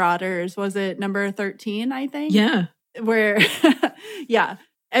 With Marauders. Was it number 13, I think? Yeah. Where,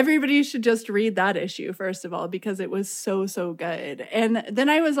 everybody should just read that issue, first of all, because it was so, so good. And then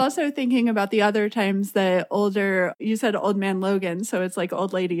I was also thinking about the other times that you said Old Man Logan, so it's like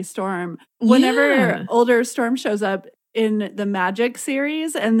Old Lady Storm. Whenever older Storm shows up in the Magic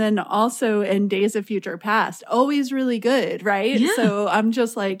series and then also in Days of Future Past, always really good, right? Yeah. So I'm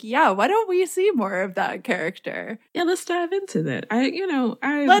just like, why don't we see more of that character? Yeah, let's dive into that.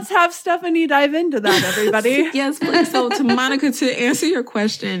 Let's have Stephanie dive into that, everybody. Yes, please. So to Monica, to answer your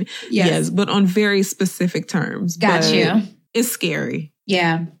question, yes, but on very specific terms. Got you. It's scary.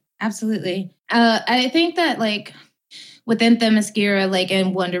 Yeah, absolutely. I think that like within Themyscira, like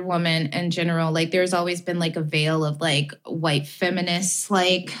in Wonder Woman in general, like there's always been like a veil of like white feminist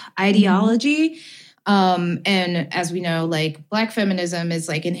like ideology. And as we know, like Black feminism is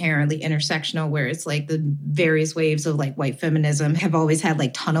like inherently intersectional, where it's like the various waves of like white feminism have always had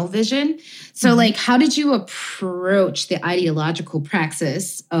like tunnel vision. So like, how did you approach the ideological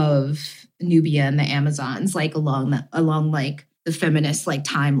praxis of Nubia and the Amazons, like along like the feminist like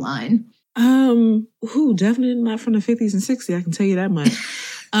timeline? Definitely not from the 50s and 60s, I can tell you that much.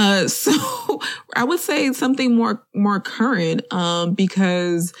 So I would say something more current,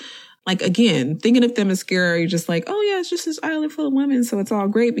 because like, again, thinking of Themyscira, you're just like, oh yeah, it's just this island full of women, so it's all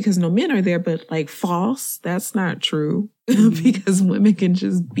great because no men are there. But like, false, that's not true, because women can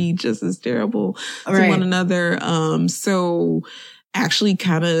just be just as terrible to one another. So actually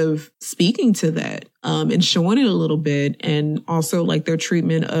kind of speaking to that, and showing it a little bit, and also like their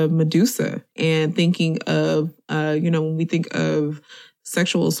treatment of Medusa, and thinking of, when we think of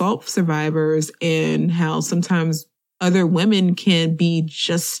sexual assault survivors and how sometimes other women can be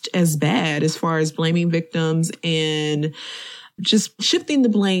just as bad as far as blaming victims and just shifting the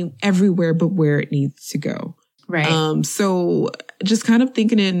blame everywhere but where it needs to go. Right. So just kind of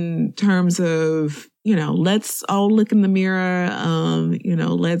thinking in terms of, let's all look in the mirror.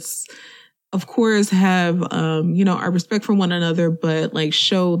 Let's, of course, have, our respect for one another, but like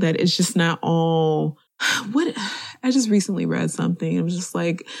show that it's just not all I just recently read something. It was just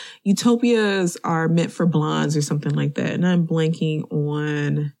like, utopias are meant for blondes or something like that. And I'm blanking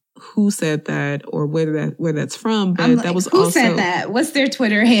on who said that or where that's from, but that was who said that? What's their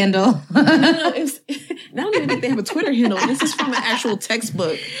Twitter handle? Not only that they have a Twitter handle, this is from an actual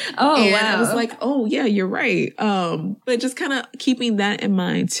textbook. Oh, and wow. I was like, oh yeah, you're right. But just kind of keeping that in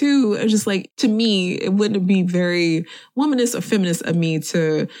mind too. It was just like, to me, it wouldn't be very womanist or feminist of me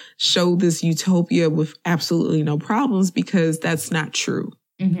to show this utopia with absolutely no problems, because that's not true.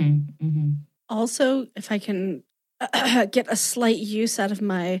 Mm-hmm, mm-hmm. Also, if I can get a slight use out of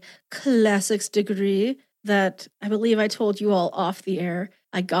my classics degree that I believe I told you all off the air,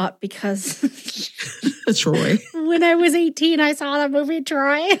 I got because Troy. When I was 18, I saw the movie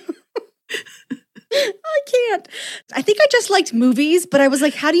Troy. I can't. I think I just liked movies, but I was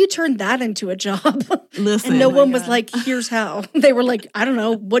like, how do you turn that into a job? Listen. And no one was like, here's how. They were like, I don't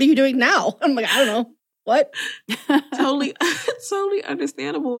know. What are you doing now? I'm like, I don't know. What? Totally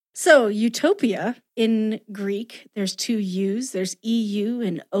understandable. So utopia in Greek, there's two U's. There's EU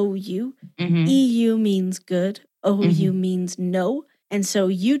and OU. Mm-hmm. EU means good. OU means no. And so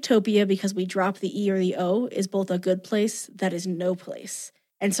utopia, because we drop the E or the O, is both a good place that is no place.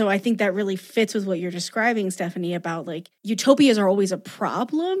 And so I think that really fits with what you're describing, Stephanie, about like utopias are always a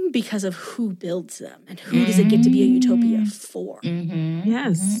problem because of who builds them and who does it get to be a utopia for. Mm-hmm.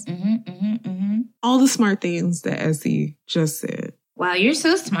 Yes. Mm-hmm. Mm-hmm. Mm-hmm. All the smart things that Essie just said. Wow, you're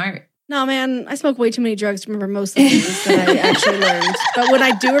so smart. No, man, I smoke way too many drugs to remember most of the things that I actually learned. But when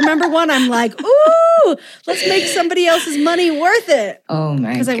I do remember one, I'm like, ooh, let's make somebody else's money worth it. Oh, my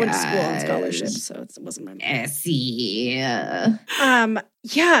God. Because I went to school on scholarship, so it wasn't my money. Essie.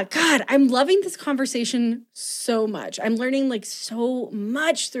 Yeah, God, I'm loving this conversation so much. I'm learning like so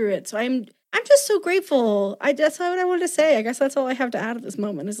much through it. So I'm just so grateful. That's what I wanted to say. I guess that's all I have to add at this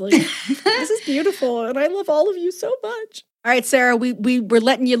moment is like, this is beautiful. And I love all of you so much. All right, Sarah, we're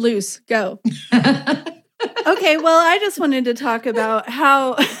letting you loose. Go. Okay, well, I just wanted to talk about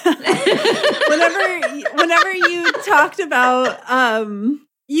how whenever you talked about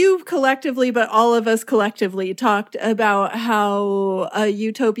you collectively, but all of us collectively talked about how a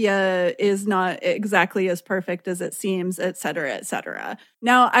utopia is not exactly as perfect as it seems, et cetera, et cetera.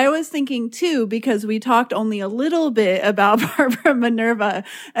 Now, I was thinking too, because we talked only a little bit about Barbara Minerva,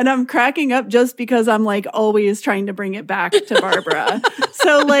 and I'm cracking up just because I'm like always trying to bring it back to Barbara.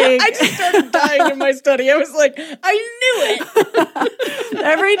 So like, I just started dying in my study. I was like, I knew it.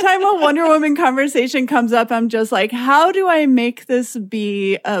 Every time a Wonder Woman conversation comes up, I'm just like, how do I make this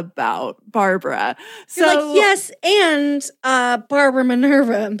be about Barbara? You're like, yes, and Barbara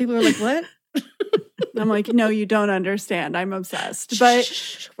Minerva. And people are like, what? I'm like, no, you don't understand. I'm obsessed.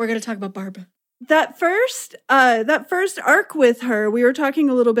 But we're going to talk about Barbara. That first arc with her, we were talking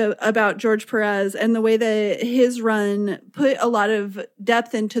a little bit about George Perez and the way that his run put a lot of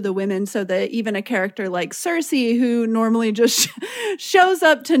depth into the women, so that even a character like Cersei, who normally just shows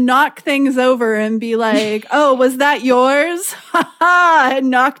up to knock things over and be like, oh, was that yours? Ha ha, I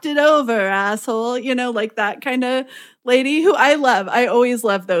knocked it over, asshole. You know, like that kind of lady who I love. I always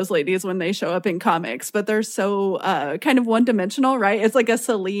love those ladies when they show up in comics, but they're so kind of one-dimensional, right? It's like a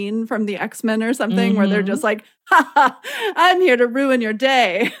Selene from the X-Men or something, where they're just like, ha ha, I'm here to ruin your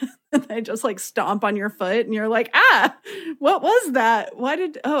day. And they just like stomp on your foot and you're like, ah, what was that?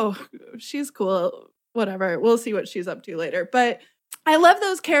 She's cool. Whatever. We'll see what she's up to later. But I love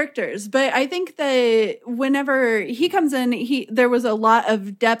those characters, but I think that whenever he comes in, there was a lot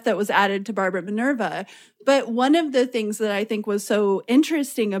of depth that was added to Barbara Minerva. But one of the things that I think was so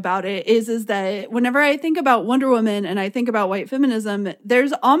interesting about it is that whenever I think about Wonder Woman and I think about white feminism,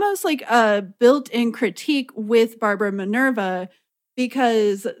 there's almost like a built-in critique with Barbara Minerva,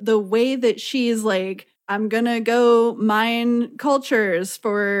 because the way that she's like, I'm going to go mine cultures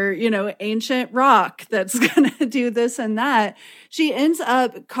for, ancient rock that's going to do this and that. She ends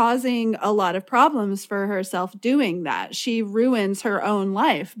up causing a lot of problems for herself doing that. She ruins her own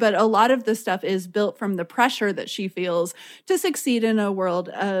life. But a lot of the stuff is built from the pressure that she feels to succeed in a world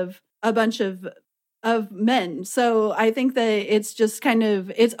of a bunch of men. So I think that it's just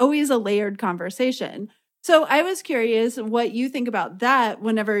it's always a layered conversation. So I was curious what you think about that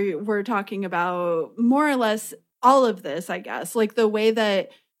whenever we're talking about more or less all of this, I guess, like the way that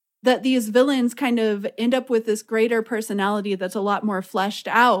these villains kind of end up with this greater personality that's a lot more fleshed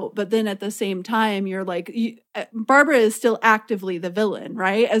out. But then at the same time, you're like, Barbara is still actively the villain,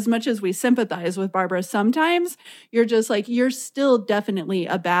 right? As much as we sympathize with Barbara, sometimes you're just like, you're still definitely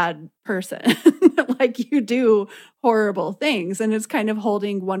a bad person. Like you do horrible things, and it's kind of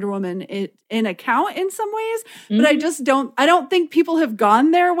holding Wonder Woman in account in some ways. But I don't think people have gone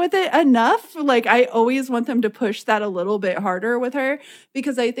there with it enough. Like I always want them to push that a little bit harder with her,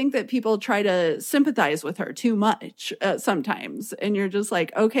 because I think that people try to sympathize with her too much sometimes. And you're just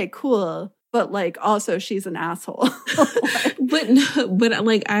like, okay, cool. But like also she's an asshole. but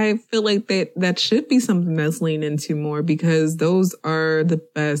like I feel like that should be something that's leaned into more, because those are the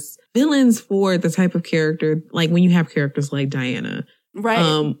best villains for the type of character, like when you have characters like Diana.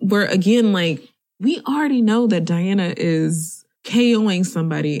 Right. Where again, like we already know that Diana is KOing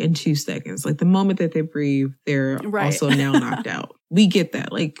somebody in 2 seconds. Like the moment that they breathe, they're also now knocked out. We get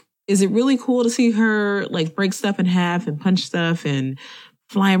that. Like, is it really cool to see her like break stuff in half and punch stuff and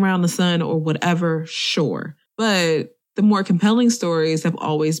fly around the sun or whatever? Sure. But the more compelling stories have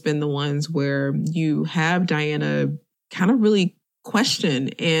always been the ones where you have Diana kind of really question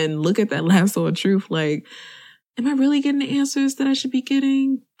and look at that lasso of truth. Like, am I really getting the answers that I should be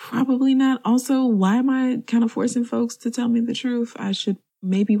getting? Probably not. Also, why am I kind of forcing folks to tell me the truth? I should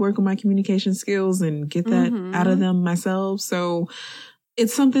maybe work on my communication skills and get that out of them myself. So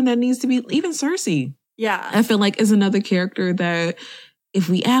it's something that needs to be, even Cersei. Yeah. I feel like is another character that if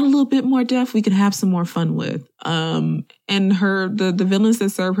we add a little bit more depth, we could have some more fun with. And the villains that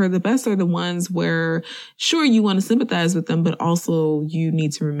serve her the best are the ones where, sure, you want to sympathize with them, but also you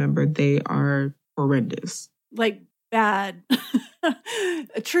need to remember they are horrendous. Like bad.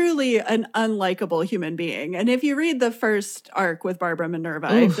 Truly an unlikable human being. And if you read the first arc with Barbara Minerva,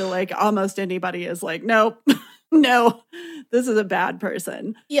 I feel like almost anybody is like, nope. No, this is a bad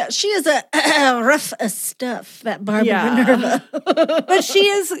person. Yeah, she is a rough as stuff, that Barbara Minerva. But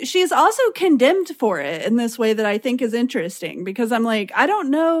she's also condemned for it in this way that I think is interesting, because I'm like, I don't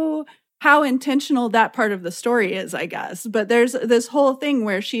know how intentional that part of the story is, I guess. But there's this whole thing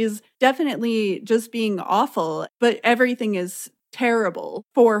where she's definitely just being awful, but everything is terrible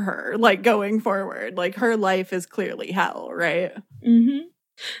for her, like going forward. Like her life is clearly hell, right? Mm-hmm.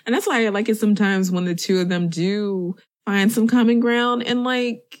 And that's why I like it sometimes when the two of them do find some common ground and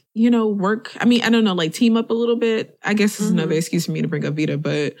like, work. I mean, I don't know, like team up a little bit. I guess this is another excuse for me to bring up Vita,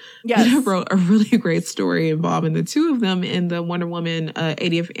 but Vita wrote a really great story involving the two of them in the Wonder Woman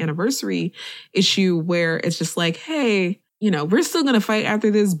 80th anniversary issue, where it's just like, hey, we're still going to fight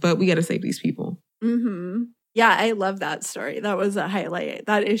after this, but we got to save these people. Mm-hmm. Yeah, I love that story. That was a highlight.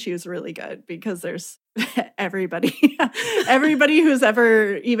 That issue is really good because there's everybody who's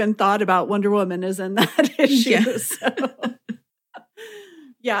ever even thought about Wonder Woman is in that issue. Yeah. So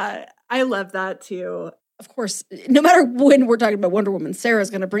yeah, I love that too. Of course, no matter when we're talking about Wonder Woman,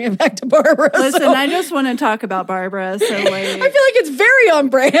 Sarah's going to bring it back to Barbara. Listen, I just want to talk about Barbara. So like, I feel like it's very on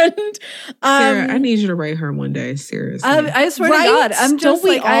brand. Sarah, I need you to write her one day, seriously. I swear Right? to God, I'm just Don't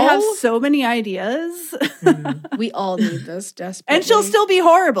we like, I have all? so many ideas. We all need this desperately. And she'll still be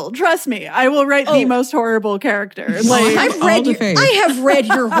horrible. Trust me. I will write the most horrible character. Like, I have read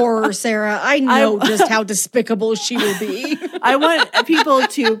your horror, Sarah. I know just how despicable she will be. I want people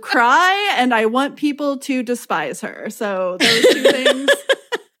to cry and I want people to despise her. So those two things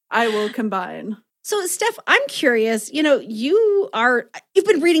I will combine. So, Steph, I'm curious. You've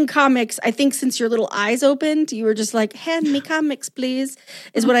been reading comics, I think, since your little eyes opened. You were just like, hand me comics, please,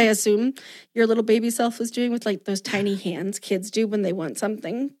 is what I assume your little baby self was doing with like those tiny hands kids do when they want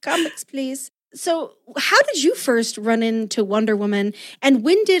something. Comics, please. So, how did you first run into Wonder Woman, and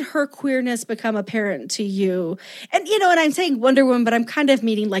when did her queerness become apparent to you? And, and I'm saying Wonder Woman, but I'm kind of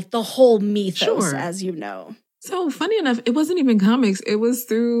meaning like the whole mythos, as you know. So funny enough, it wasn't even comics. It was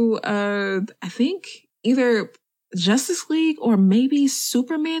through, I think either Justice League or maybe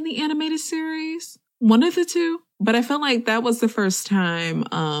Superman, the animated series. One of the two. But I felt like that was the first time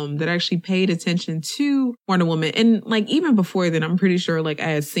that I actually paid attention to Wonder Woman. And like even before then, I'm pretty sure like I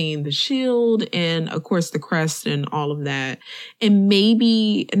had seen the shield and of course the crest and all of that. And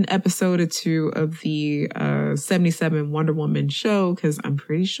maybe an episode or two of the 77 Wonder Woman show, because I'm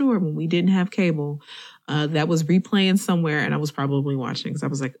pretty sure when we didn't have cable, that was replaying somewhere and I was probably watching because I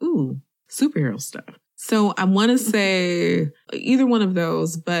was like, ooh, superhero stuff. So I want to say either one of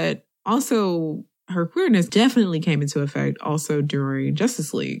those, but also her queerness definitely came into effect also during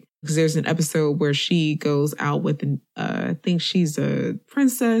Justice League, because there's an episode where she goes out with I think she's a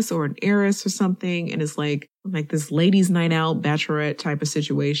princess or an heiress or something. And it's like this ladies' night out, bachelorette type of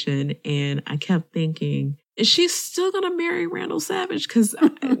situation. And I kept thinking, is she still going to marry Randall Savage? Because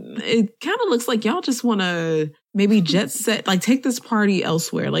it kind of looks like y'all just want to maybe jet set, like take this party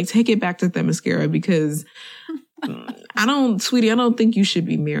elsewhere, like take it back to Themyscira, because I don't think you should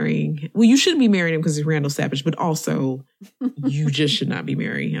be marrying. Well, you shouldn't be marrying him because he's Randall Savage, but also you just should not be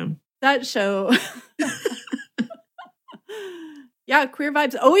marrying him. That show. Yeah, queer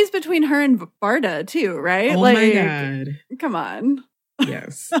vibes always between her and Barda too, right? Oh my God. Come on.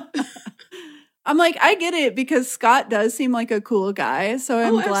 Yes. I'm like, I get it because Scott does seem like a cool guy. So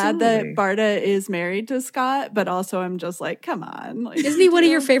I'm glad that Barda is married to Scott, but also I'm just like, come on. Like, isn't he one of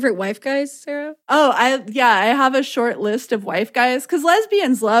your favorite wife guys, Sarah? Oh, I have a short list of wife guys because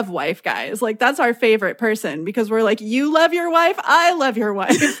lesbians love wife guys. Like that's our favorite person because we're like, you love your wife, I love your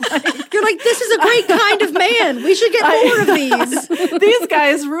wife. Like, you're like, this is a great kind of man. We should get more of these. These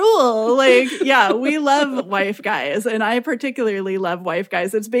guys rule. Like, yeah, we love wife guys. And I particularly love wife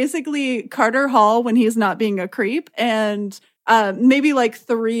guys. It's basically Carter Hall when he's not being a creep and maybe like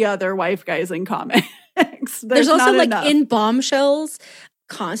 3 other wife guys in comics. There's also like enough. In Bombshells,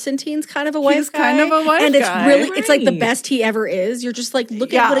 Constantine's kind of a wife guy. Kind of a wife and it's guy. really, it's like the best he ever is. You're just like,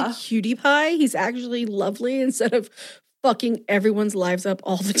 look at what a cutie pie. He's actually lovely instead of fucking everyone's lives up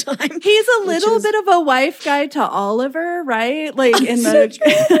all the time. He's a little bit of a wife guy to Oliver, right? Like in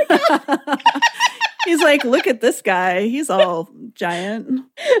the he's like, look at this guy. He's all giant.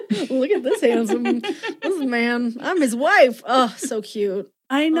 Look at this handsome this man. I'm his wife. Oh, so cute.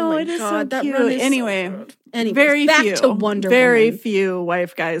 I know, it is so cute. Anyway, very back few, to Wonder very Woman. few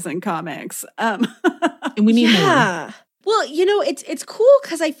wife guys in comics. And we need more. Well, it's cool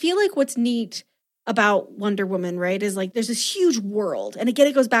because I feel like what's neat about Wonder Woman, right, is like there's this huge world. And again,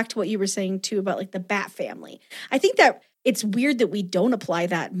 it goes back to what you were saying too about like the Bat family. I think that it's weird that we don't apply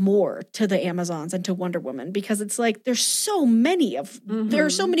that more to the Amazons and to Wonder Woman because it's like there's so many there are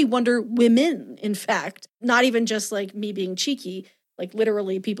so many Wonder Women, in fact, not even just like me being cheeky, like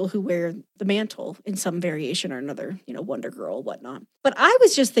literally people who wear the mantle in some variation or another, Wonder Girl, whatnot. But I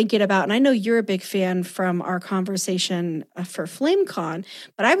was just thinking about, and I know you're a big fan from our conversation for FlameCon,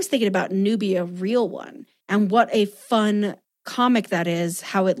 but I was thinking about Nubia Real One and what a fun comic that is,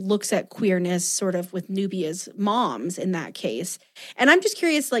 how it looks at queerness sort of with Nubia's moms in that case. And I'm just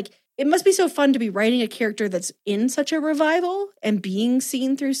curious, like, it must be so fun to be writing a character that's in such a revival and being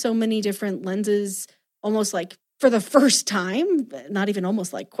seen through so many different lenses, almost like for the first time, not even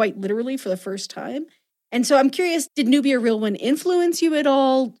almost like quite literally for the first time. And so I'm curious, did Nubia Real One influence you at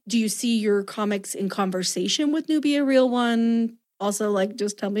all? Do you see your comics in conversation with Nubia Real One? also like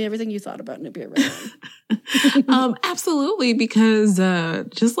just tell me everything you thought about Nubia Red. Absolutely, because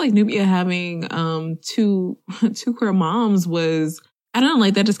just like Nubia having two queer moms was, I don't know,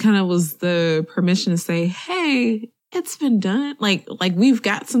 like that just kind of was the permission to say, hey, it's been done. Like we've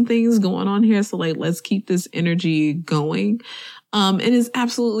got some things going on here. So like, let's keep this energy going. It is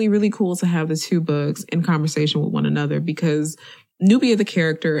absolutely really cool to have the two books in conversation with one another, because Nubia, the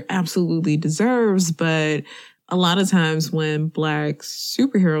character, absolutely deserves, but a lot of times when Black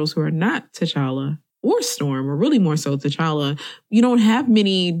superheroes who are not T'Challa or Storm, or really more so T'Challa, you don't have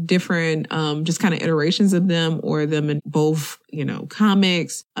many different just kind of iterations of them, or them in both,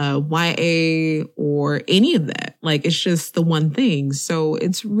 comics, YA, or any of that. Like, it's just the one thing. So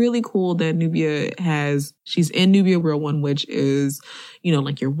it's really cool that Nubia she's in Nubia Real One, which is,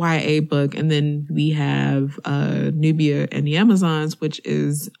 like your YA book. And then we have Nubia and the Amazons, which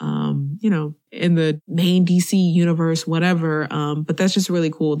is, in the main DC universe, whatever. But that's just really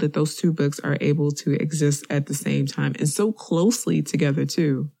cool that those two books are able to exist at the same time and so closely together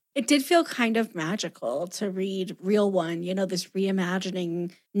too. It did feel kind of magical to read Real One, this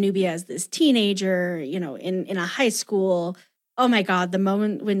reimagining Nubia as this teenager, in a high school. Oh my God, the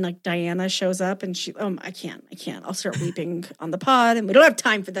moment when like Diana shows up and I can't. I'll start weeping on the pod, and we don't have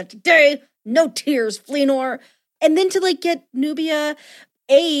time for that today. No tears, Fleenor. And then to like get Nubia,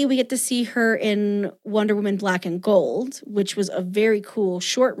 we get to see her in Wonder Woman Black and Gold, which was a very cool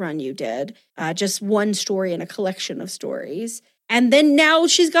short run you did. Just one story in a collection of stories. And then now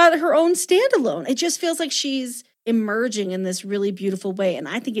she's got her own standalone. It just feels like she's emerging in this really beautiful way. And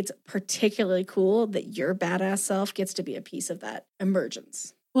I think it's particularly cool that your badass self gets to be a piece of that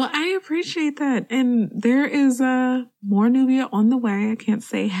emergence. Well, I appreciate that. And there is more Nubia on the way. I can't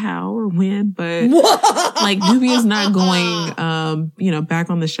say how or when, but like Nubia's not going, back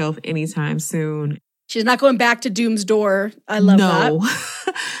on the shelf anytime soon. She's not going back to Doom's Door. I love that. No.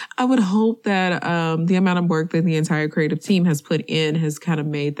 I would hope that the amount of work that the entire creative team has put in has kind of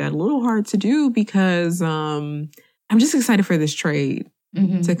made that a little hard to do, because I'm just excited for this trade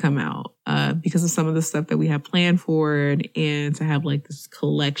to come out because of some of the stuff that we have planned for it, and to have like this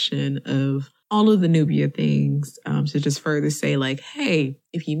collection of all of the Nubia things to just further say like, hey,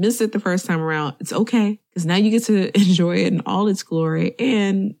 if you missed it the first time around, it's okay, because now you get to enjoy it in all its glory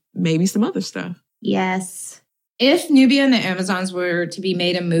and maybe some other stuff. Yes. If Nubia and the Amazons were to be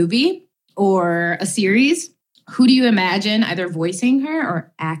made a movie or a series, who do you imagine either voicing her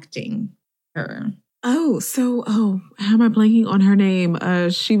or acting her? How am I blanking on her name?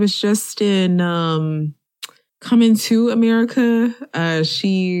 She was just in Coming to America.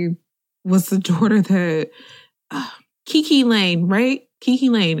 She was the daughter that Kiki Lane, right? Kiki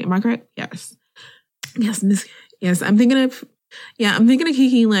Lane, am I correct? Yes. Yes, I'm thinking of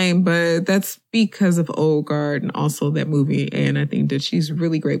Kiki Lane, but that's because of Old Guard and also that movie. And I think that she's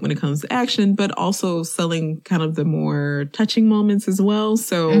really great when it comes to action, but also selling kind of the more touching moments as well.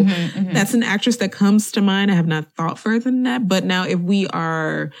 So that's an actress that comes to mind. I have not thought further than that. But now if we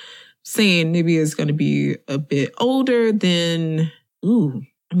are saying Nubia is going to be a bit older, then, not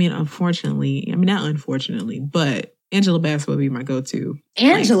unfortunately, but Angela Bassett would be my go-to.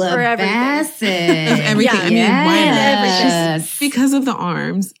 Angela Bassett. Of everything. Yeah. Why Yes. not? Because of the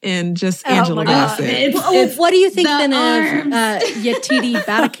arms and just Angela Bassett. What do you think then of Yetide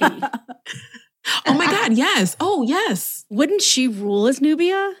Bataki? Oh my God, yes. Oh, yes. Wouldn't she rule as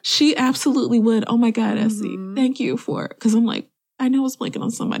Nubia? She absolutely would. Oh my God, Essie. Thank you for it. Because I'm like, I know I was blanking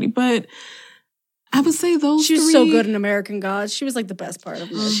on somebody, but I would say those She was three. so good in American Gods. She was like the best part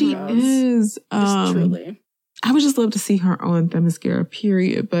of American She Gods. is. Just truly. I would just love to see her on Themyscira,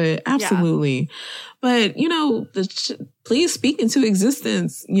 period. But absolutely. Yeah. But, please speak into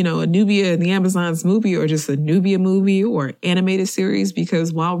existence, a Nubia and the Amazons movie, or just a Nubia movie or animated series.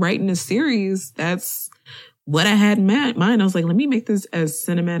 Because while writing a series, that's what I had in mind. I was like, let me make this as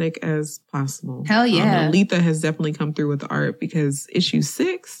cinematic as possible. Hell yeah. Letha has definitely come through with the art, because issue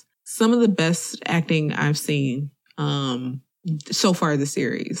 6, some of the best acting I've seen so far this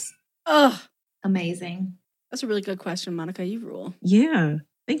series. Ugh. Amazing. That's a really good question, Monica. You rule. Yeah.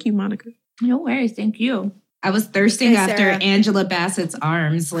 Thank you, Monica. No worries. Thank you. I was thirsting after Sarah. Angela Bassett's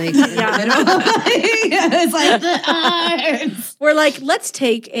arms. Like, it's like the arms. We're like, let's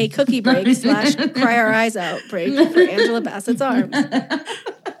take a cookie break / cry our eyes out break for Angela Bassett's arms.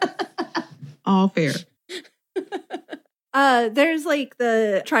 All fair. There's like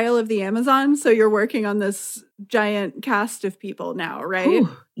the Trial of the Amazon. So you're working on this giant cast of people now, right? Ooh,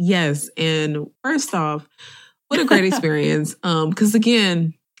 yes. And first off, what a great experience. Because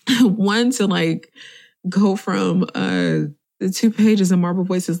again, one, to like go from the 2 pages of Marble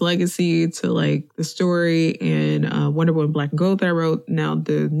Voices Legacy to like the story and Wonder Woman Black and Gold that I wrote, now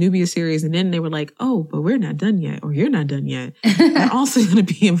the Nubia series. And then they were like, oh, but we're not done yet, or you're not done yet. I'm also going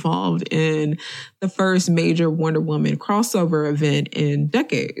to be involved in the first major Wonder Woman crossover event in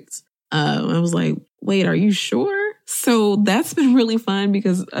decades. I was like, wait, are you sure? So that's been really fun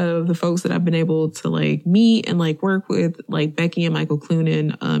because of the folks that I've been able to like meet and like work with, like Becky and Michael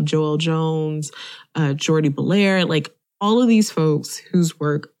Clunan, Joel Jones, Jordi Belair, like all of these folks whose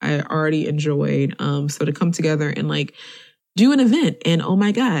work I already enjoyed. So to come together and like do an event, and oh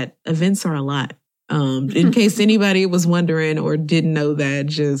my God, events are a lot. In case anybody was wondering or didn't know that,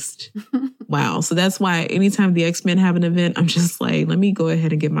 just wow. So that's why anytime the X-Men have an event, I'm just like, let me go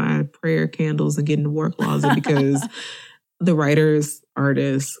ahead and get my prayer candles and get in the war closet, because the writers,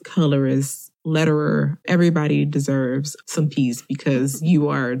 artists, colorists, letterer, everybody deserves some peace, because you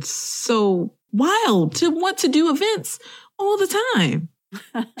are so wild to want to do events all the time.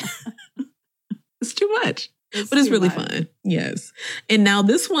 It's too much. But it's really fun. Yes. And now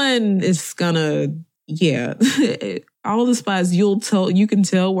this one is gonna, yeah. All the spots you can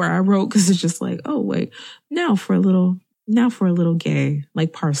tell where I wrote, because it's just like, oh wait, now for a little gay,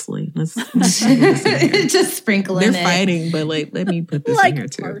 like parsley. Let's just sprinkle in it. They're fighting, but like, let me put this like in here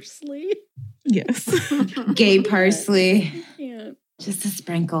too. Parsley. Yes. Gay parsley. Yeah. Just a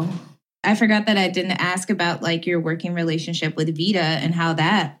sprinkle. I forgot that I didn't ask about like your working relationship with Vita and how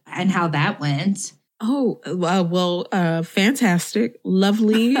that went. Oh, well, fantastic,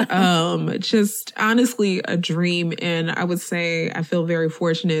 lovely, just honestly a dream. And I would say I feel very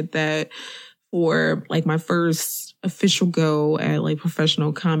fortunate that for like my first official go at like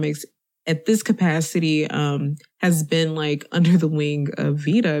professional comics at this capacity has been like under the wing of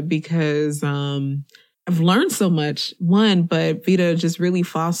Vita, because I've learned so much, but Vita just really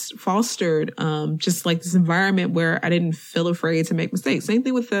fostered just like this environment where I didn't feel afraid to make mistakes. Same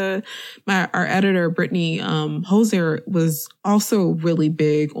thing with our editor, Brittany Hoser, was also really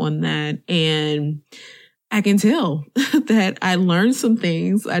big on that. And I can tell that I learned some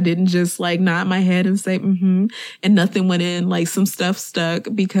things. I didn't just like nod my head and say, and nothing went in. Like some stuff stuck,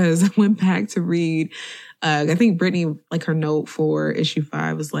 because I went back to read. I think Brittany, like her note for issue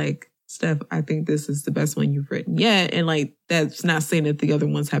 5 was like, Steph, I think this is the best one you've written yet. And like, that's not saying that the other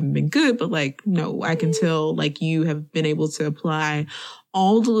ones haven't been good, but like, no, I can tell like you have been able to apply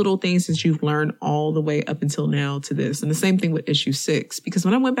all the little things that you've learned all the way up until now to this. And the same thing with issue 6, because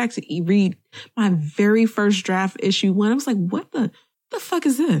when I went back to read my very first draft issue 1, I was like, what the fuck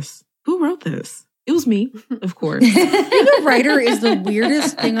is this? Who wrote this? It was me, of course. Being a writer is the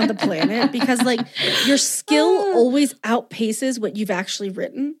weirdest thing on the planet, because like your skill always outpaces what you've actually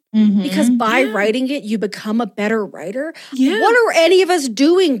written. Mm-hmm. Because by writing it, you become a better writer. Yeah. What are any of us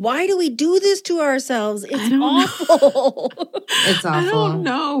doing? Why do we do this to ourselves? It's awful. It's awful. I don't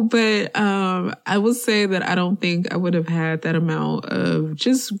know, but I would say that I don't think I would have had that amount of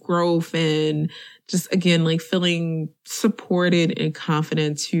just growth and just, again, like feeling supported and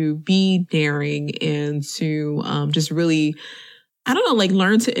confident to be daring and to just really, I don't know, like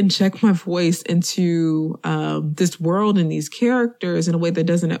learn to inject my voice into this world and these characters in a way that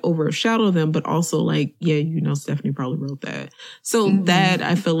doesn't overshadow them, but also like, yeah, Stephanie probably wrote that. So that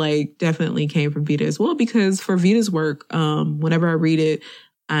I feel like definitely came from Vita as well, because for Vita's work, whenever I read it,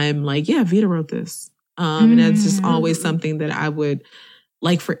 I'm like, yeah, Vita wrote this. And that's just always something that I would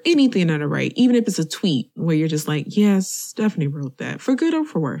like for anything that I write, even if it's a tweet where you're just like, yes, Stephanie wrote that, for good or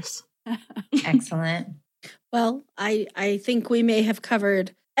for worse. Excellent. Well, I think we may have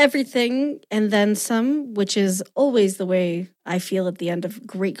covered everything and then some, which is always the way I feel at the end of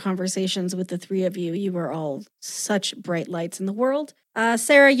great conversations with the three of you. You are all such bright lights in the world.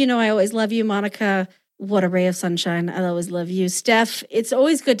 Sarah, I always love you. Monica, what a ray of sunshine. I always love you. Steph, it's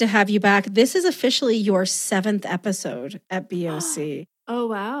always good to have you back. This is officially your 7th episode at BOC. Oh,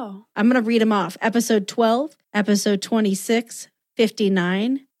 wow. I'm going to read them off. Episode 12, episode 26,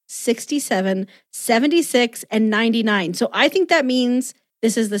 59, 67, 76, and 99. So I think that means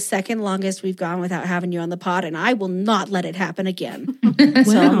this is the second longest we've gone without having you on the pod, and I will not let it happen again.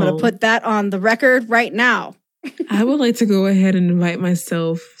 So I'm going to put that on the record right now. I would like to go ahead and invite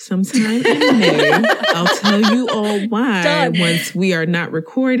myself sometime in May. I'll tell you all why once we are not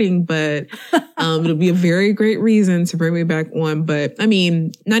recording, but it'll be a very great reason to bring me back on. But I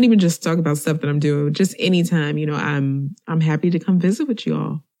mean, not even just talk about stuff that I'm doing, just anytime, I'm happy to come visit with you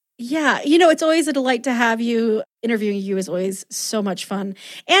all. Yeah, it's always a delight to have you. Interviewing you is always so much fun.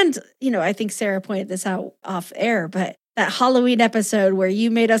 And, I think Sarah pointed this out off air, but that Halloween episode where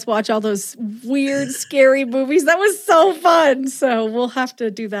you made us watch all those weird, scary movies, that was so fun. So we'll have to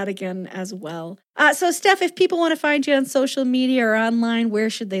do that again as well. So, Steph, if people want to find you on social media or online, where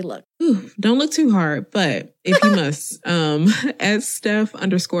should they look? Ooh, don't look too hard, but if you must, at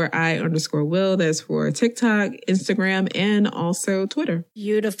Steph_I_Will. That's for TikTok, Instagram, and also Twitter.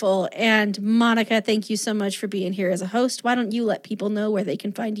 Beautiful. And Monica, thank you so much for being here as a host. Why don't you let people know where they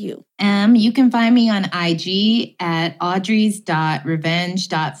can find you? You can find me on IG at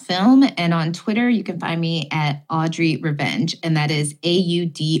audreys.revenge.film. And on Twitter, you can find me at Audrey Revenge. And that is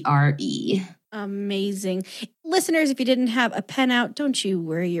AUDRE. Amazing. Listeners, if you didn't have a pen out, don't you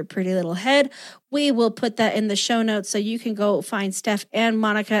worry your pretty little head. We will put that in the show notes so you can go find Steph and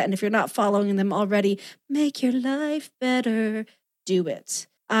Monica. And if you're not following them already, make your life better. Do it.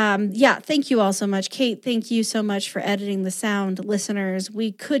 Thank you all so much. Kate, thank you so much for editing the sound. Listeners,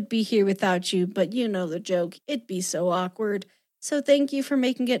 we could be here without you, but you know the joke. It'd be so awkward. So thank you for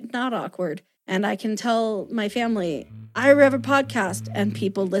making it not awkward. And I can tell my family, I have a podcast and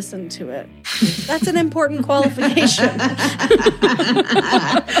people listen to it. That's an important qualification. My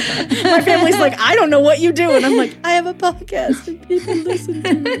family's like, I don't know what you do. And I'm like, I have a podcast and people listen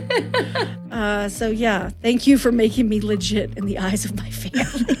to it. Thank you for making me legit in the eyes of my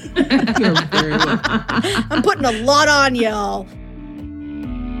family. You're very welcome. I'm putting a lot on y'all.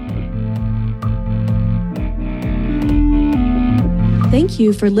 Thank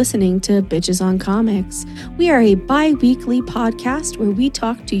you for listening to Bitches on Comics. We are a bi-weekly podcast where we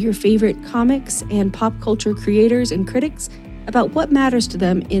talk to your favorite comics and pop culture creators and critics about what matters to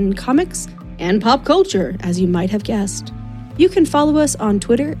them in comics and pop culture, as you might have guessed. You can follow us on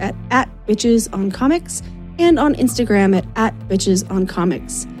Twitter at @BitchesOnComics and on Instagram at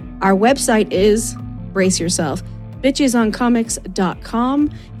 @BitchesOnComics. Our website is, brace yourself, bitchesoncomics.com.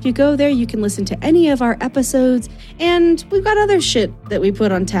 If you go there, you can listen to any of our episodes, and we've got other shit that we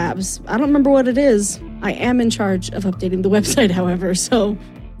put on tabs. I don't remember what it is. I am in charge of updating the website, however, so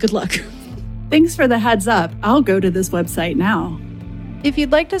good luck. Thanks for the heads up. I'll go to this website now. If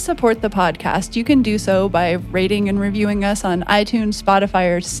you'd like to support the podcast, you can do so by rating and reviewing us on iTunes,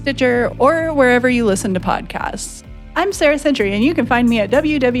 Spotify, or Stitcher, or wherever you listen to podcasts. I'm Sarah Century, and you can find me at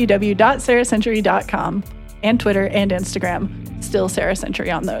www.sarahcentury.com. and Twitter and Instagram. Still Sarah Century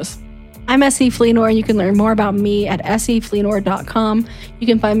on those. I'm S.E. Fleenor, and you can learn more about me at SEFleenor.com. You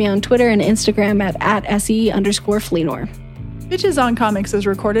can find me on Twitter and Instagram at @SE_Fleenor. Bitches on Comics is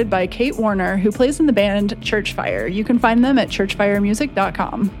recorded by Kate Warner, who plays in the band Churchfire. You can find them at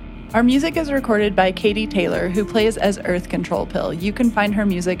churchfiremusic.com. Our music is recorded by Katie Taylor, who plays as Earth Control Pill. You can find her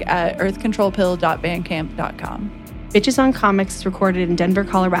music at earthcontrolpill.bandcamp.com. Bitches on Comics is recorded in Denver,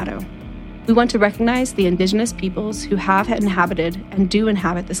 Colorado. We want to recognize the indigenous peoples who have inhabited and do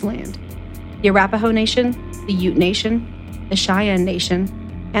inhabit this land. The Arapaho Nation, the Ute Nation, the Cheyenne Nation,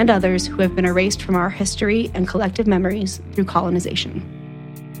 and others who have been erased from our history and collective memories through colonization.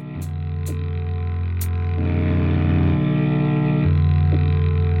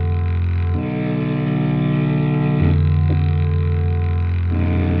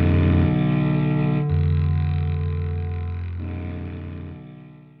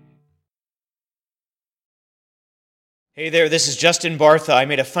 Hey there, this is Justin Bartha. I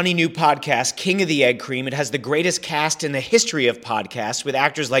made a funny new podcast, King of the Egg Cream. It has the greatest cast in the history of podcasts with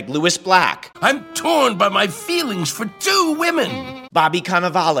actors like Louis Black. I'm torn by my feelings for two women. Bobby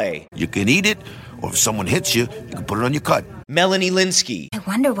Cannavale. You can eat it, or if someone hits you, you can put it on your cut. Melanie Linsky. I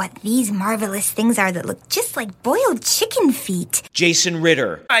wonder what these marvelous things are that look just like boiled chicken feet. Jason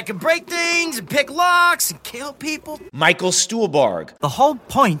Ritter. I can break things and pick locks and kill people. Michael Stuhlbarg. The whole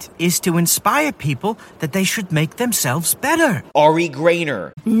point is to inspire people that they should make themselves better. Ari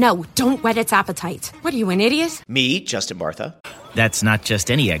Grainer. No, don't whet its appetite. What are you, an idiot? Me, Justin Bartha. That's not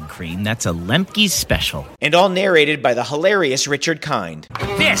just any egg cream, that's a Lemke's special. And all narrated by the hilarious Richard Kind.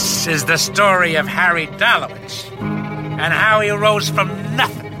 This is the story of Harry Dalowitz and how he rose from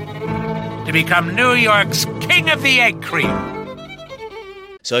nothing to become New York's King of the Egg Cream.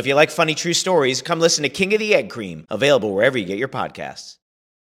 So if you like funny true stories, come listen to King of the Egg Cream, available wherever you get your podcasts.